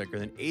critter bigger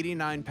than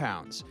 89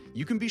 pounds,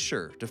 you can be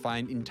sure to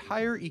find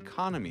entire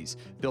economies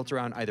built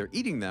around either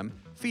eating them,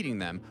 feeding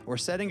them, or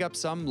setting up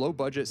some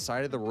low-budget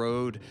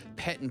side-of-the-road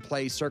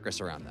pet-and-play circus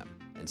around them.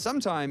 And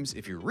sometimes,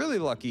 if you're really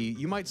lucky,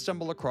 you might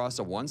stumble across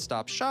a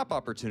one-stop shop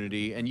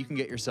opportunity and you can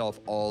get yourself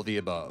all the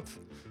above.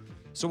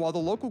 So while the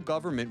local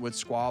government would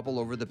squabble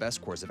over the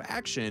best course of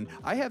action,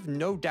 I have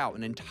no doubt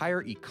an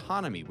entire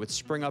economy would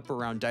spring up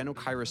around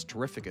Deinocheirus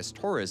terrificus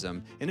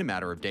tourism in a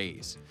matter of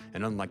days.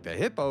 And unlike the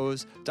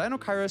hippos,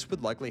 Deinocheirus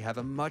would likely have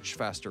a much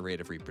faster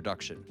rate of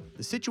reproduction.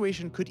 The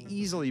situation could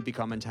easily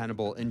become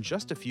untenable in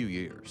just a few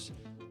years.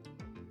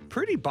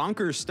 Pretty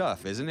bonkers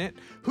stuff, isn't it?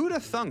 Who'da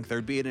thunk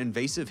there'd be an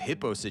invasive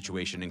hippo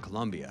situation in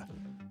Colombia?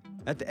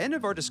 At the end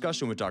of our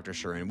discussion with Dr.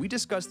 Shurin, we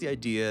discussed the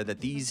idea that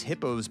these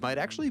hippos might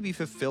actually be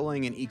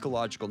fulfilling an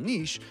ecological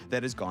niche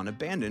that has gone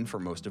abandoned for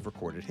most of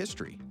recorded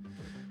history.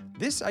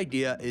 This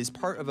idea is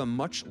part of a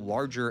much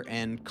larger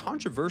and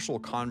controversial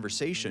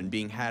conversation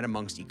being had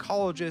amongst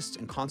ecologists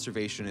and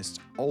conservationists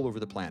all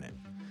over the planet.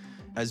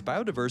 As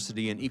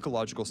biodiversity and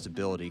ecological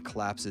stability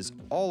collapses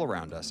all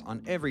around us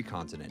on every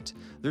continent,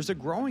 there's a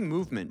growing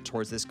movement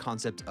towards this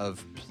concept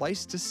of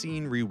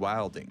Pleistocene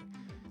rewilding,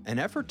 an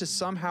effort to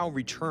somehow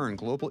return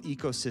global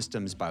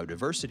ecosystems'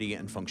 biodiversity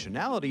and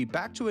functionality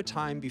back to a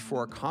time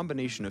before a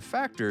combination of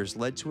factors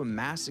led to a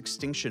mass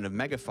extinction of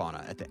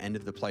megafauna at the end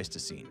of the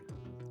Pleistocene.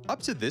 Up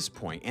to this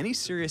point, any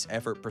serious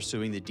effort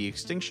pursuing the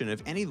de-extinction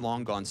of any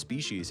long-gone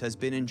species has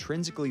been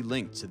intrinsically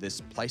linked to this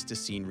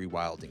Pleistocene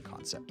rewilding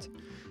concept.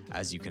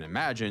 As you can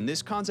imagine,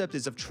 this concept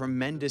is of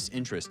tremendous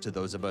interest to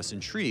those of us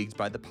intrigued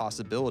by the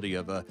possibility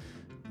of a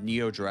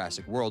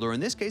Neo-Jurassic world, or in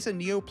this case, a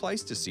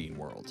Neo-Pleistocene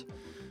world.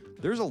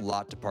 There's a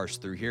lot to parse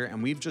through here,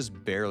 and we've just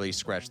barely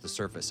scratched the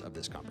surface of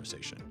this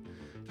conversation.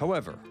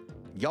 However,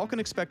 y'all can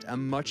expect a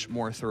much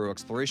more thorough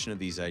exploration of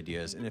these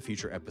ideas in a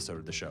future episode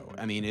of the show.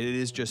 I mean, it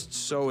is just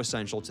so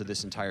essential to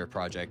this entire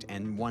project,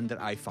 and one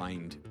that I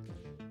find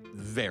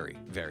very,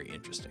 very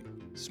interesting.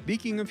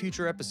 Speaking of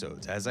future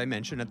episodes, as I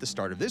mentioned at the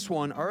start of this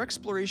one, our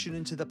exploration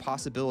into the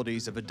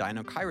possibilities of a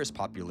Deinocheirus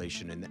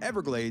population in the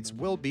Everglades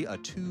will be a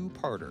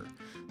two-parter.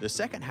 The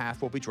second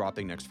half will be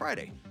dropping next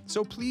Friday,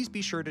 so please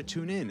be sure to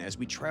tune in as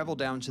we travel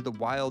down to the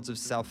wilds of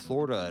South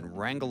Florida and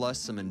wrangle us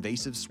some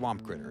invasive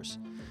swamp critters.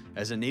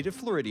 As a native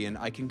Floridian,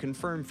 I can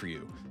confirm for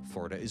you,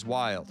 Florida is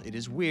wild, it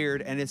is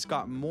weird, and it's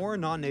got more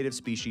non-native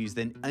species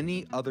than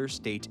any other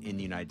state in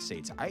the United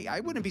States.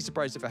 I wouldn't be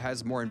surprised if it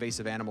has more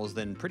invasive animals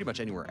than pretty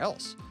much anywhere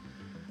else.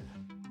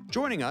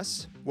 Joining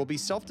us will be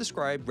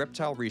self-described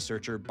reptile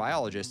researcher,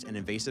 biologist, and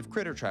invasive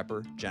critter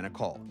trapper, Jenna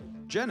Call.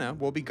 Jenna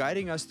will be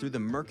guiding us through the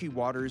murky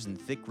waters and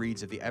thick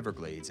reeds of the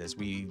Everglades as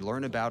we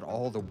learn about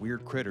all the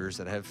weird critters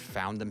that have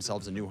found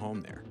themselves a new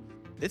home there.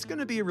 It's going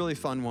to be a really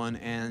fun one,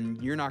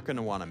 and you're not going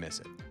to want to miss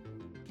it.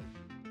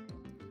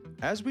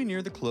 As we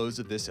near the close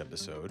of this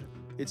episode,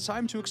 it's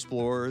time to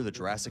explore the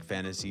Jurassic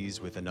Fantasies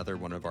with another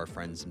one of our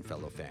friends and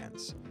fellow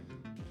fans,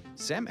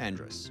 Sam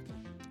Endres.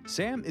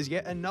 Sam is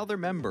yet another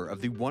member of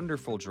the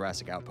wonderful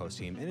Jurassic Outpost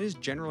team and is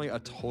generally a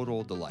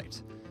total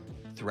delight.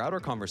 Throughout our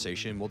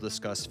conversation, we'll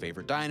discuss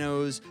favorite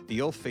dinos, the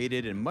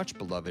ill-fated and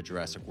much-beloved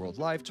Jurassic World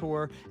Live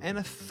Tour, and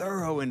a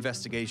thorough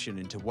investigation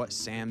into what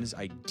Sam's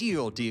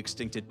ideal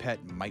de-extincted pet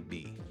might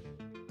be.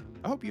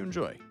 I hope you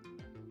enjoy.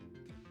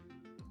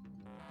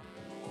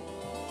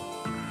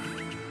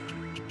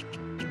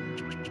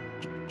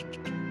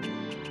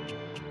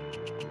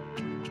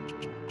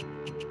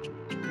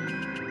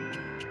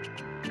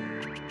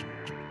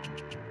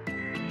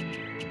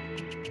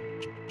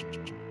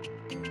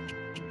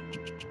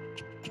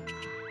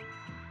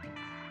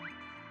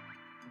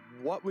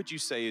 What would you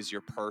say is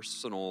your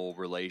personal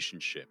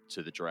relationship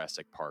to the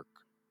Jurassic Park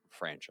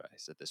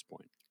franchise at this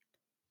point?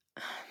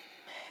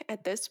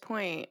 At this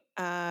point,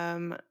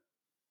 I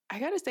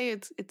gotta say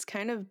it's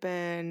kind of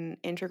been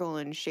integral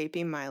in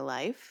shaping my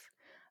life,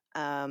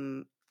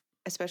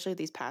 especially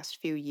these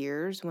past few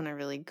years when I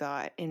really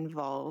got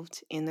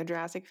involved in the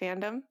Jurassic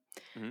fandom.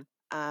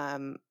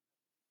 Mm-hmm.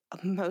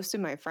 Most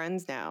of my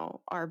friends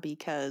now are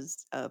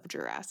because of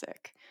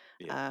Jurassic.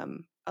 Yeah.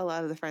 A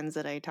lot of the friends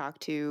that I talk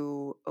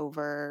to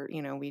over,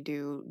 we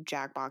do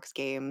Jackbox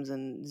games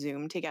and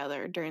Zoom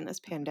together during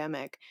this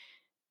pandemic.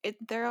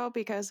 They're all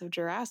because of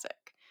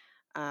Jurassic.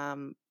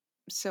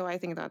 So I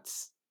think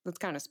that's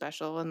kind of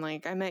special. And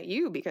like, I met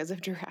you because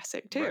of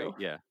Jurassic too.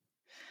 Right,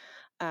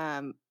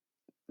 yeah.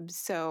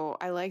 So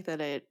I like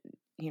that it,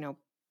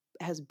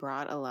 has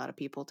brought a lot of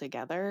people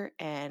together,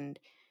 and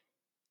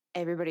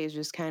everybody has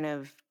just kind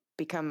of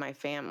become my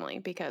family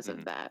because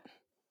of that.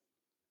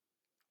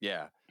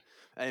 Yeah.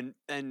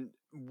 And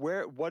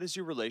what is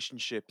your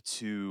relationship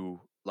to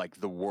like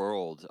the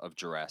world of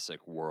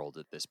Jurassic World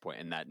at this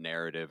point, and that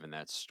narrative and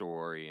that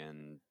story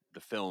and the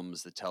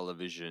films, the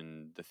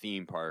television, the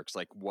theme parks?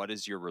 Like, what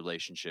is your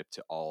relationship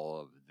to all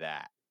of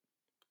that?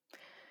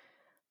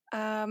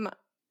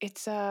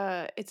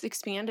 It's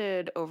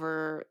expanded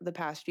over the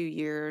past few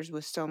years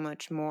with so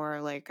much more.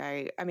 Like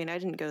I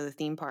didn't go to the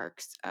theme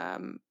parks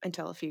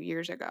until a few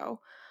years ago.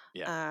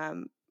 Yeah.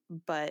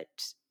 But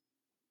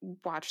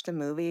watched the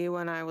movie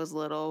when I was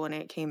little, when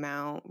it came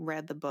out,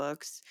 read the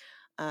books.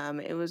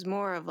 It was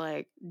more of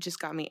like, just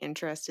got me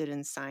interested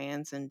in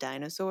science and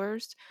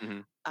dinosaurs,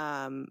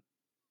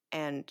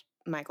 and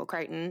Michael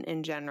Crichton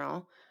in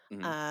general.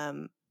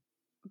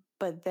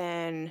 But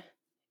then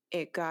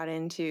it got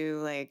into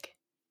like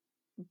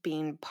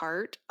being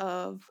part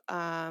of,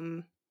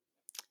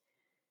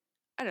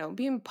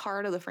 being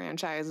part of the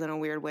franchise in a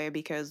weird way,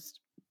 because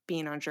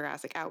being on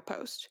Jurassic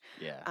Outpost.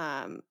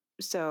 Yeah.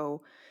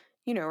 So,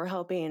 we're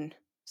helping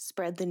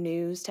spread the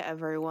news to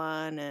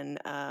everyone, and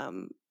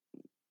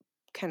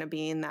kind of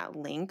being that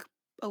link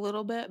a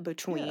little bit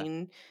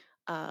between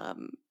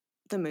the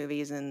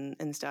movies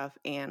and stuff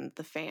and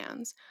the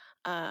fans.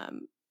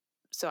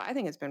 So I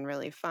think it's been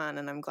really fun,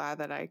 and I'm glad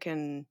that I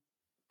can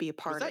be a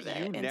part of it. Was that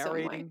you in some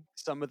way. narrating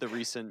some of the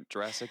recent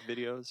Jurassic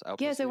videos?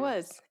 Yes, it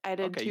was. I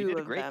did Okay, two you did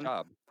a of great them.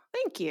 job.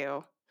 Thank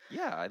you.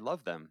 Yeah, I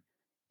love them.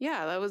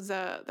 Yeah, that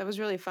was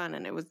really fun,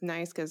 and it was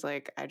nice because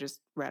like I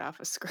just read off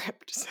a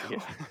script. So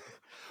Yeah.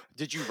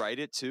 Did you write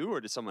it too,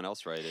 or did someone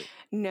else write it?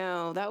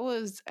 no, that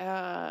was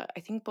I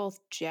think both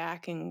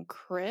Jack and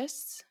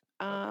Chris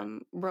Okay.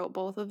 wrote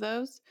both of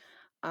those.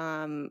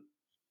 Um,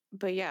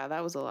 but yeah,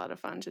 that was a lot of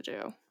fun to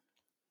do.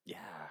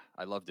 Yeah,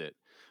 I loved it.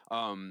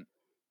 Um,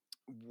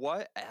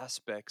 what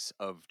aspects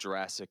of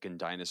Jurassic and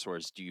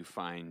dinosaurs do you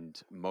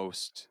find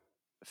most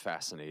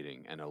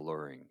fascinating and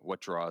alluring? What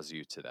draws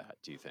you to that,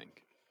 do you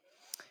think?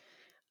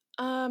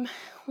 Um,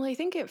 well, I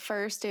think at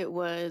first it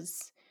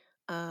was,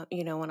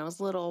 when I was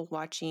little,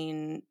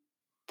 watching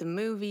the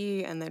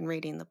movie and then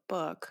reading the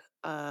book.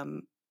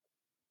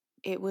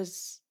 It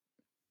was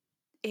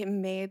it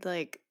made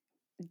like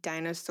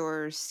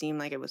dinosaurs seem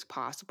like it was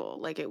possible,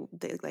 like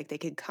like they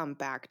could come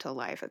back to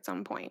life at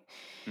some point.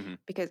 Hmm.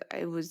 Because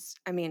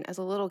I mean, as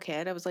a little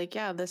kid, I was like,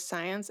 yeah, this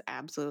science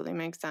absolutely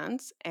makes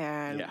sense,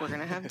 and Yeah. we're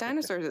gonna have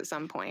dinosaurs at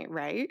some point,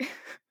 right?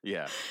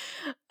 Yeah.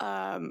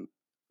 um,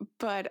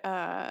 but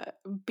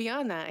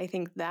beyond that, I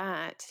think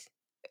that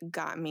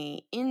got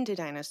me into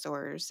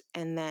dinosaurs.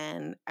 And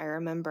then I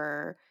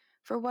remember,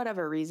 for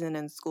whatever reason,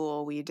 in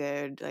school, we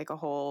did like a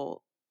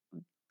whole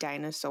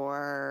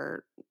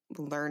dinosaur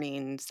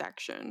learning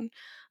section.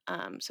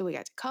 So we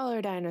got to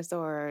color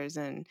dinosaurs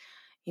and,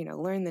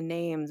 learn the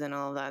names and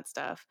all of that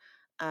stuff.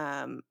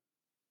 Um,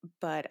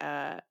 but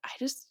I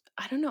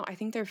don't know. I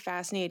think they're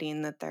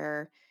fascinating that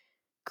they're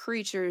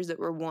creatures that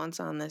were once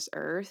on this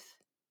earth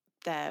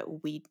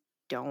that we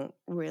don't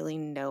really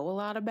know a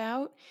lot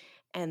about,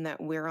 and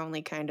that we're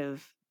only kind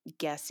of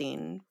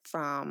guessing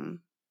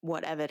from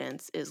what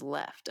evidence is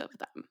left of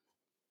them.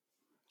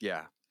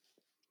 Yeah.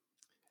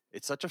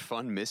 It's such a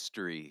fun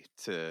mystery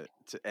to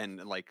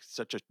and like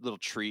such a little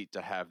treat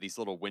to have these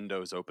little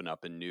windows open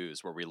up in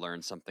news where we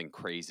learn something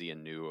crazy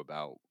and new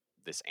about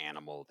this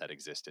animal that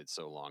existed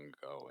so long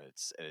ago.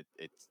 It's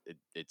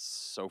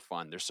so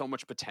fun. There's so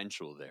much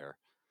potential there.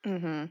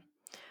 Hmm.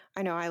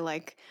 I know.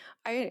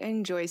 I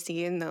enjoy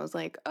seeing those.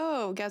 Like,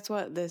 oh, guess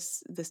what?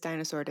 This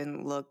dinosaur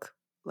didn't look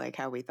like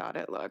how we thought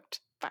it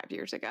looked 5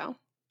 years ago.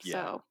 Yeah.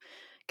 So,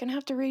 gonna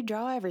have to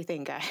redraw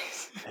everything,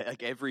 guys.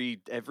 Like every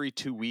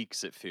 2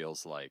 weeks it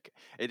feels like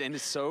it, and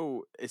it's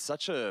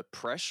such a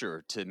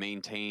pressure to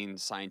maintain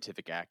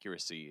scientific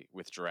accuracy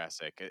with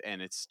Jurassic,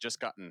 and it's just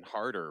gotten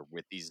harder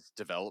with these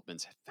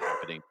developments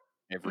happening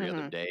every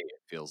other Hmm. day,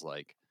 it feels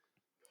like.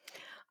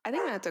 I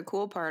think that's a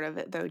cool part of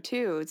it, though,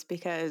 too. It's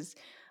because,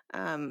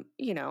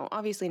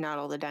 obviously not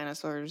all the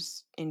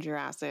dinosaurs in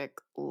Jurassic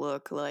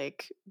look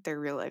like their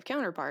real life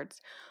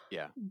counterparts,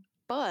 Yeah.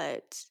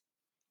 but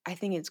I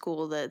think it's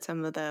cool that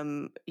some of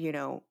them,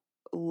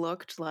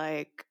 looked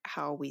like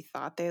how we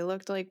thought they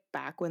looked like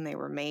back when they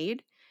were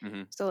made.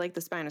 Hmm. So, like the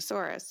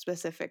Spinosaurus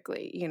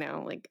specifically,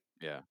 like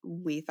Yeah.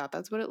 we thought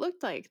that's what it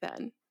looked like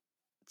then.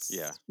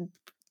 Yeah. It's,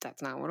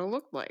 that's not what it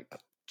looked like.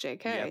 Yeah,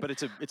 JK. but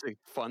it's a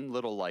fun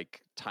little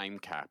like time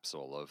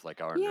capsule of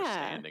like our Yeah.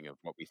 understanding of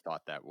what we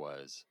thought that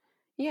was.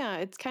 Yeah,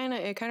 it kind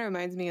of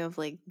reminds me of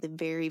like the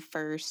very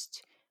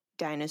first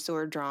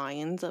dinosaur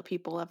drawings that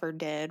people ever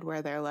did,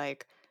 where they're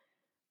like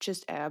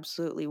just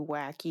absolutely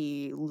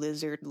wacky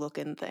lizard.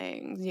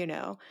 Things.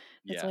 It's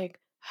Yeah.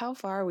 like how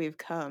far we've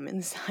come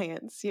in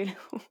science.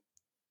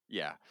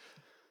 Yeah.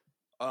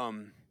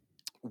 Um,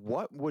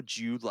 what would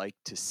you like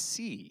to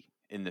see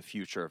in the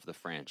future of the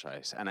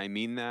franchise? And I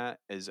mean that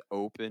as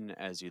open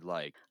as you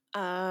like.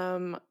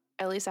 Um,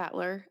 Ellie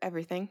Sattler,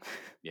 everything.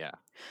 Yeah.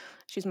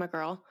 She's my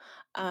girl.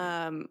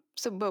 Hmm.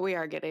 But we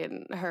are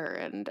getting her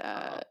and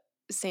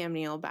Sam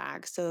Neill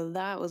back. So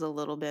that was a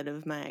little bit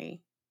of my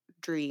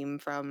dream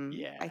from, I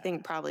Yeah.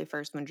 think, probably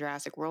first when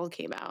Jurassic World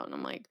came out. And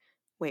I'm like,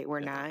 wait, we're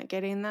Yeah. not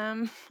getting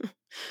them.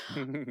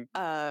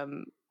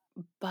 um,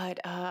 but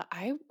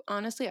I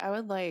honestly, I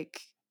would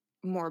like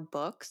more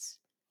books.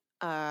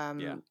 Yeah.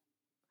 Um,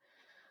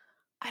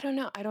 I don't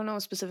know. I don't know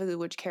specifically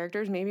which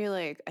characters. Maybe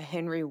like a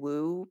Henry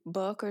Wu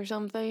book or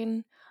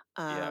something.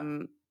 Yeah.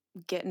 Um,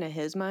 get into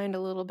his mind a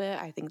little bit.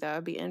 I think that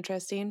would be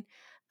interesting.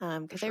 For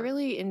Because I sure.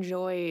 really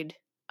enjoyed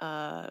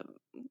uh,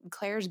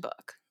 Claire's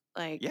book.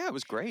 Like, Yeah, it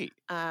was great.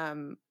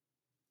 um,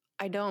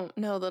 I don't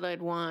know that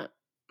I'd want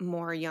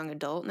more young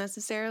adult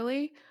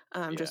necessarily.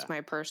 Just Yeah.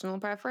 my personal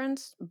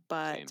preference,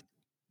 but Same.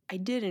 I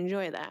did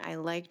enjoy that. I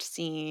liked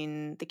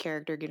seeing the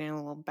character getting a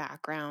little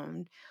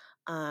background.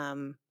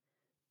 Um,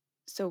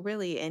 so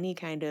really any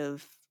kind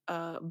of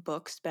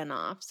book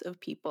spinoffs of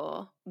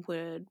people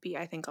would be,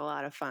 I think, a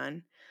lot of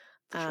fun.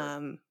 For sure.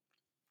 Um,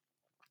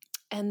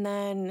 and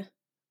then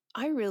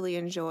I really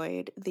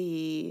enjoyed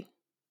the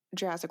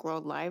Jurassic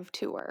World live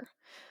tour,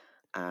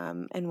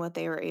 and what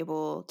they were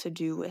able to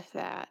do with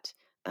that.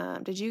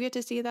 Did you get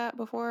to see that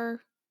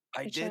before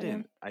it shut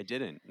down? I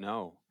didn't.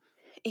 No.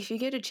 If you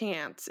get a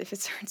chance, if it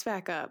starts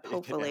back up, If it ever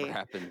hopefully,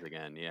 happens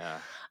again, yeah.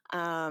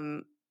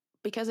 um,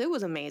 because it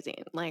was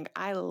amazing. Like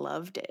I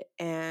loved it,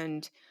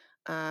 and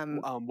um,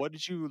 What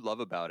did you love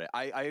about it?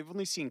 I've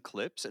only seen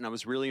clips, and I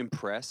was really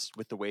impressed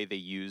with the way they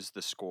used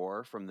the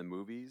score from the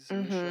movies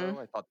in the mhm. show.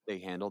 I thought they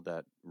handled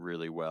that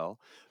really well,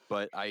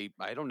 but I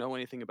don't know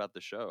anything about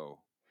the show.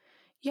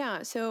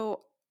 Yeah,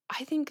 so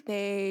I think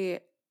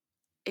they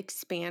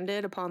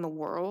expanded upon the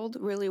world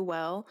really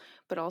well,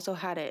 but also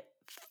had it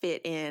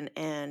fit in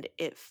and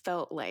it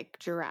felt like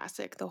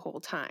Jurassic the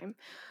whole time.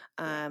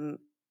 Yeah. Um,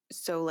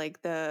 so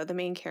like the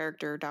main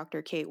character,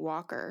 Dr. Kate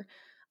Walker,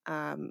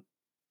 um,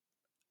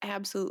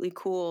 absolutely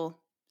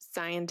cool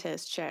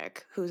scientist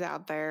chick who's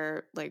out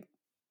there like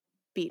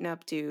beating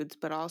up dudes,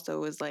 but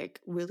also is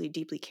like really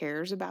deeply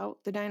cares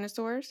about the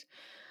dinosaurs.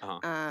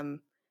 Uh-huh.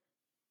 Um,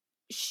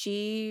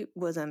 she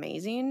was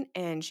amazing,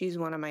 and she's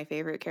one of my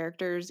favorite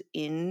characters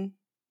in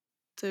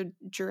the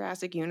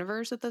Jurassic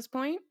universe at this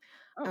point.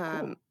 Oh,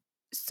 cool. Um,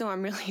 so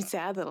I'm really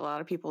sad that a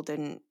lot of people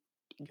didn't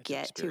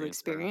get to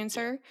experience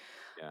Yeah. her.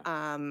 Yeah.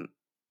 Um,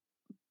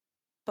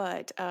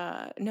 but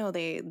no,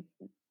 they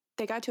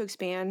got to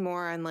expand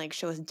more and like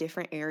show us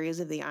different areas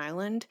of the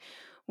island,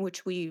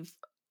 which we've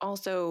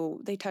also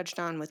they touched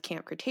on with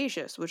Camp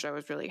Cretaceous, which I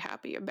was really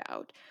happy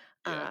about.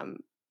 Yeah.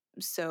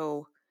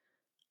 So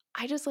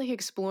I just like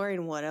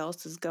exploring what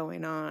else is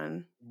going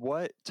on.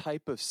 What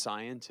type of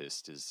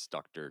scientist is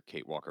Dr.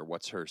 Kate Walker?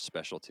 What's her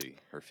specialty,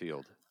 her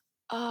field?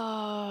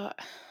 I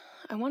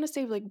want to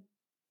say like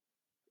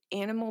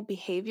animal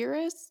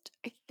behaviorist,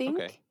 I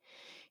Okay. think,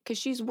 because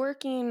she's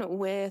working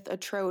with a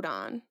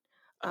Troodon,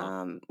 Uh-huh.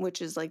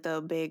 which is like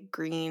the big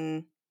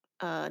green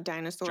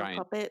dinosaur Giant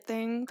puppet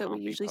thing that we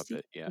compy usually see.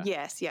 puppet. Yeah.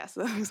 Yes,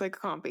 that looks like a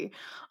compy.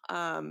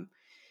 Um,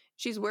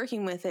 she's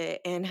working with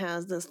it and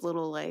has this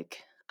little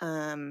like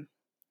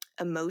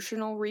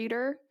emotional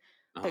reader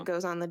Uh-huh. that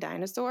goes on the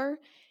dinosaur,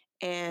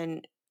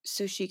 and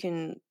so she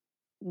can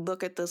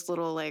look at this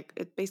little like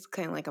it's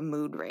basically kind of like a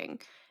mood ring,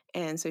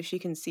 and so she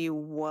can see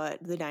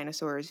what the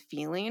dinosaur is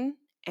feeling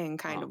and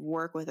kind Uh-huh. of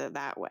work with it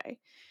that way.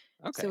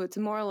 So Okay. it's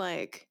more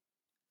like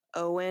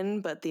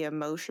Owen, but the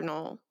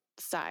emotional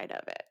side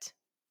of it,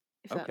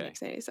 if that Okay.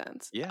 makes any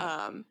sense. Yeah.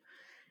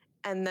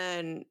 And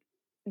then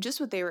just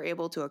what they were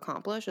able to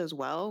accomplish as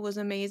well was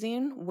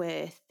amazing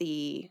with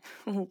the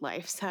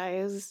life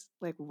size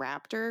like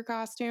raptor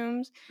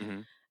costumes,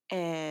 Mm-hmm.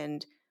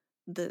 and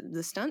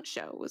the stunt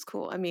show was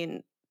cool. I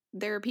mean,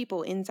 there are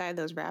people inside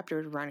those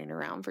raptors running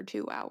around for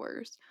 2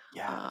 hours.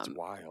 Yeah, that's Um,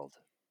 wild.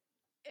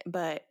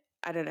 but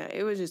I don't know,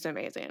 it was just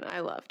amazing.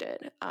 I loved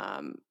it.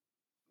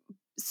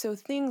 So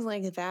things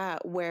like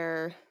that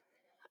where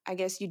I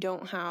guess you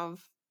don't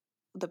have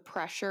the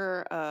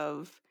pressure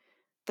of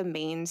the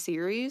main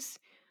series,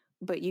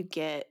 but you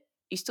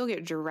still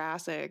get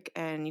Jurassic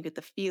and you get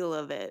the feel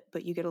of it,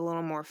 but you get a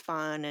little more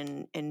fun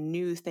and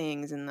new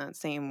things in that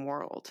same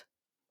world.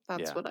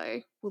 That's Yeah. what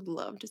I would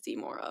love to see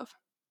more of.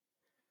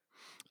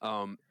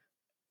 Um,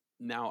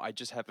 Now I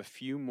just have a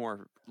few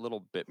more,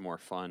 little bit more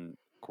fun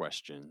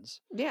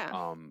questions. Yeah.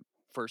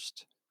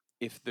 First,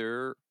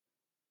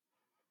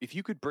 if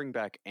you could bring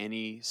back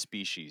any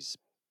species,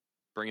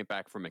 bring it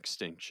back from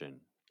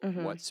extinction, Mm-hmm.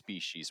 what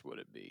species would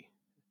it be?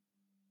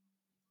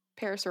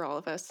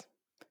 Parasaurolophus.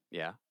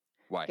 Yeah.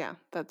 Why? Yeah,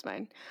 that's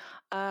mine.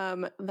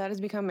 That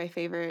has become my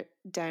favorite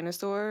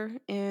dinosaur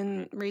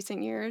in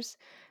recent years.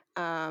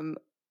 Um,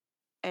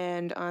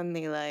 and on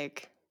the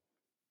like,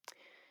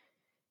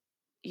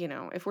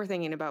 if we're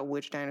thinking about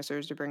which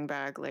dinosaurs to bring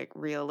back, like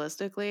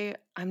realistically,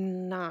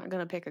 I'm not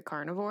gonna pick a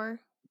carnivore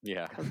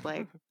Yeah. because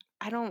like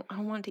I don't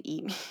want to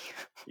eat meat.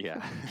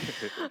 Yeah.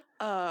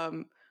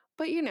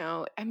 But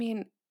I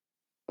mean,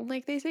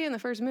 like they say in the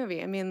first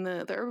movie, I mean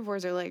the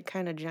herbivores are like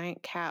kind of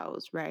giant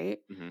cows, right?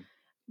 hmm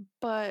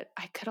But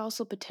I could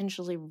also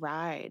potentially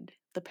ride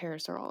the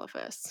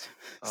Parasaurolophus.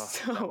 Oh,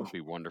 that would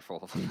be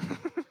wonderful.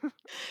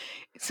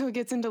 So it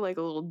gets into like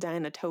a little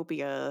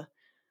Dinotopia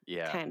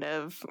Yeah. kind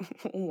of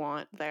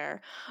want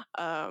there.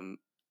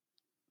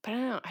 But I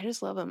don't know. I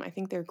just love them. I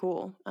think they're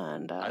cool.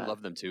 And I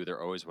love them too.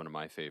 They're always one of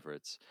my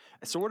favorites.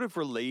 Sort of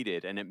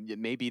related, and it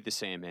may be the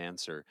same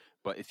answer,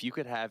 but if you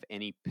could have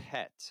any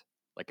pet,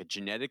 like a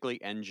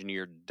genetically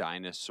engineered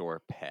dinosaur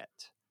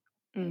pet,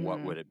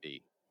 what would it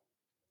be?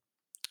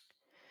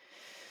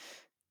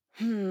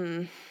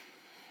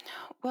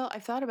 Well,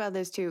 I've thought about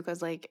this too,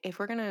 because like if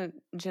we're gonna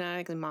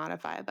genetically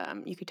modify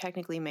them, you could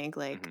technically make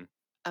like hmm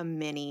a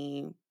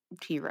mini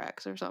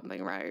T-Rex or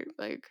something, right?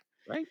 Like,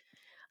 Right?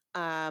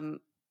 um,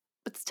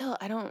 but still,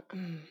 I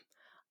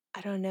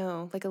don't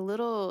know. Like a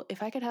little,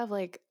 if I could have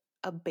like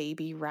a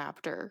baby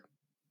raptor,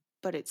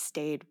 but it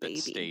stayed That baby,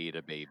 stayed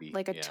a baby.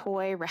 like a Yeah.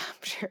 toy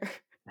raptor.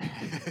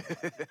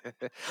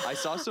 I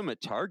saw some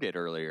at Target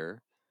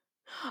earlier.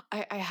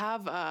 I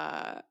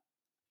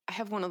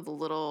have one of the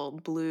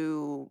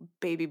little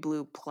baby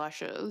blue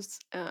plushes.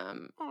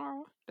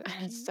 Oh, that's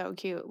And it's cute. so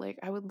cute. Like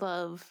I would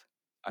love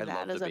I that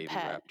love the as a baby pet.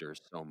 raptors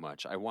so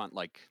much. I want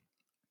like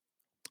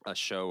a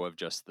show of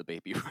just the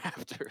baby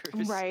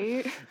raptors.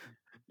 Right?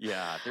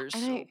 Yeah, they're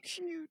And so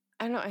cute.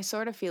 I don't know, I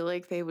sort of feel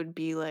like they would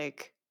be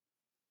like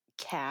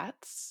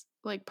cats,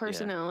 like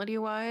Yeah. personality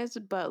wise,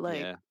 but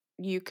like Yeah.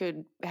 you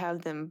could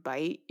have them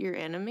bite your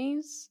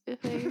enemies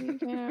if they,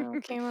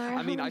 came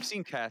I mean, I've around.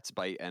 seen cats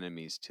bite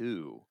enemies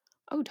too.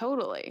 Oh,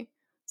 totally.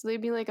 So they'd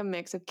be like a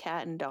mix of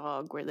cat and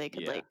dog where they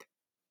could Yeah. like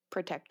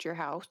protect your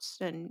house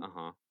and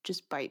Uh-huh.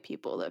 just bite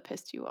people that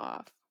pissed you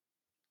off.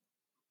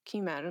 Can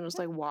you imagine just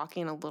like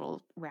walking a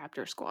little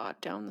raptor squad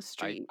down the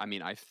street? I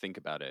mean, I think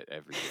about it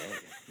every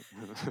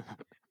day.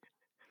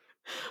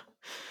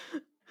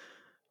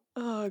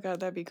 Oh god,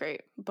 that'd be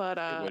great. But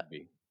It would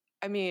be.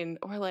 I mean,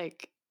 or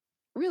like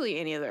really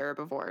any of the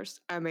herbivores.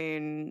 I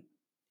mean,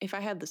 if I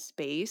had the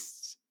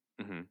space,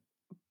 Hmm.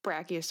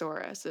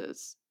 Brachiosaurus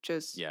is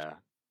just Yeah.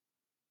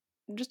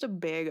 a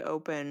big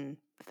open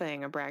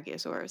thing. A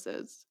Brachiosaurus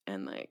is,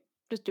 and like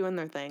just doing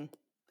their thing.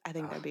 I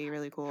think that'd be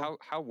really cool.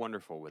 How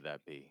wonderful would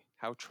that be?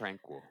 How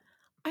tranquil.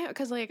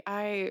 Because like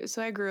I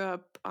grew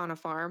up on a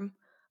farm,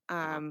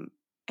 and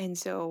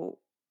so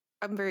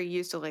I'm very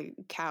used to like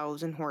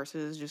cows and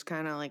horses just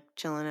kind of like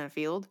chilling in a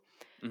field.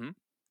 Hmm.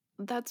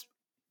 That's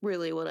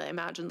really what I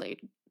imagine they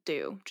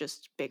do,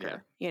 just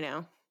bigger, you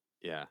know?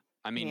 Yeah.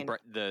 I mean, mean-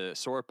 the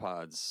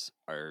sauropods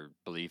are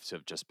believed to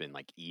have just been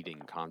like eating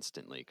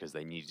constantly because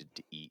they needed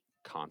to eat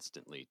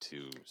constantly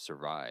to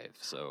survive.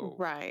 So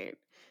Right.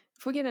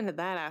 If we get into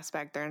that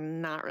aspect, they're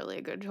not really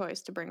a good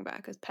choice to bring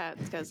back as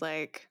pets because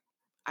like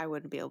I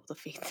wouldn't be able to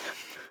feed them.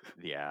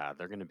 yeah,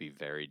 they're going to be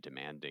very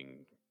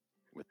demanding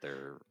with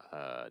their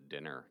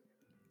dinner.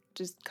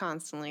 Just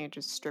constantly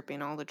just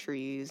stripping all the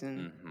trees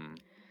and Hmm.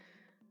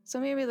 so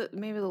maybe the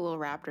little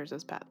raptors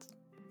as pets.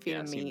 Feed Yeah,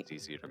 them it meat.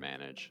 seems easier to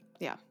manage.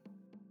 Yeah.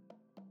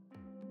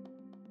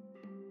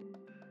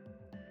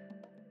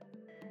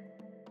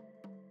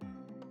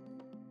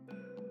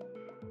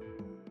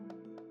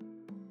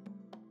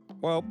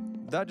 Well,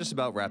 that just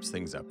about wraps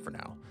things up for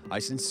now. I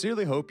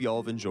sincerely hope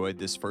y'all have enjoyed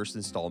this first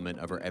installment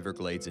of our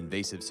Everglades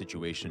invasive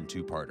situation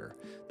two-parter.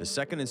 The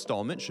second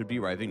installment should be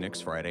arriving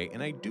next Friday,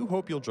 and I do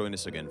hope you'll join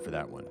us again for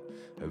that one.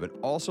 I would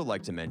also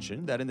like to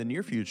mention that in the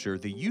near future,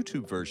 the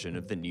YouTube version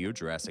of the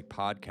NeoJurassic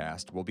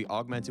podcast will be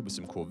augmented with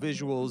some cool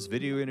visuals,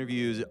 video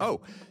interviews.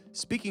 Oh,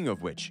 speaking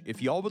of which,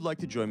 if y'all would like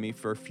to join me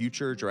for a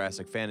future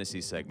Jurassic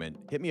Fantasies segment,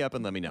 hit me up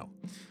and let me know.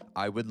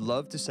 I would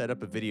love to set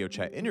up a video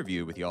chat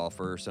interview with y'all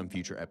for some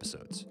future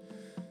episodes.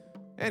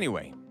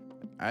 Anyway,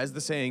 as the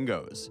saying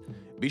goes,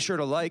 be sure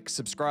to like,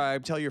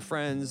 subscribe, tell your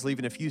friends, leave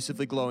an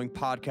effusively glowing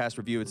podcast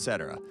review,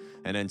 etc.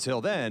 And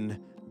until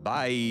then,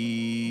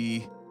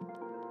 bye!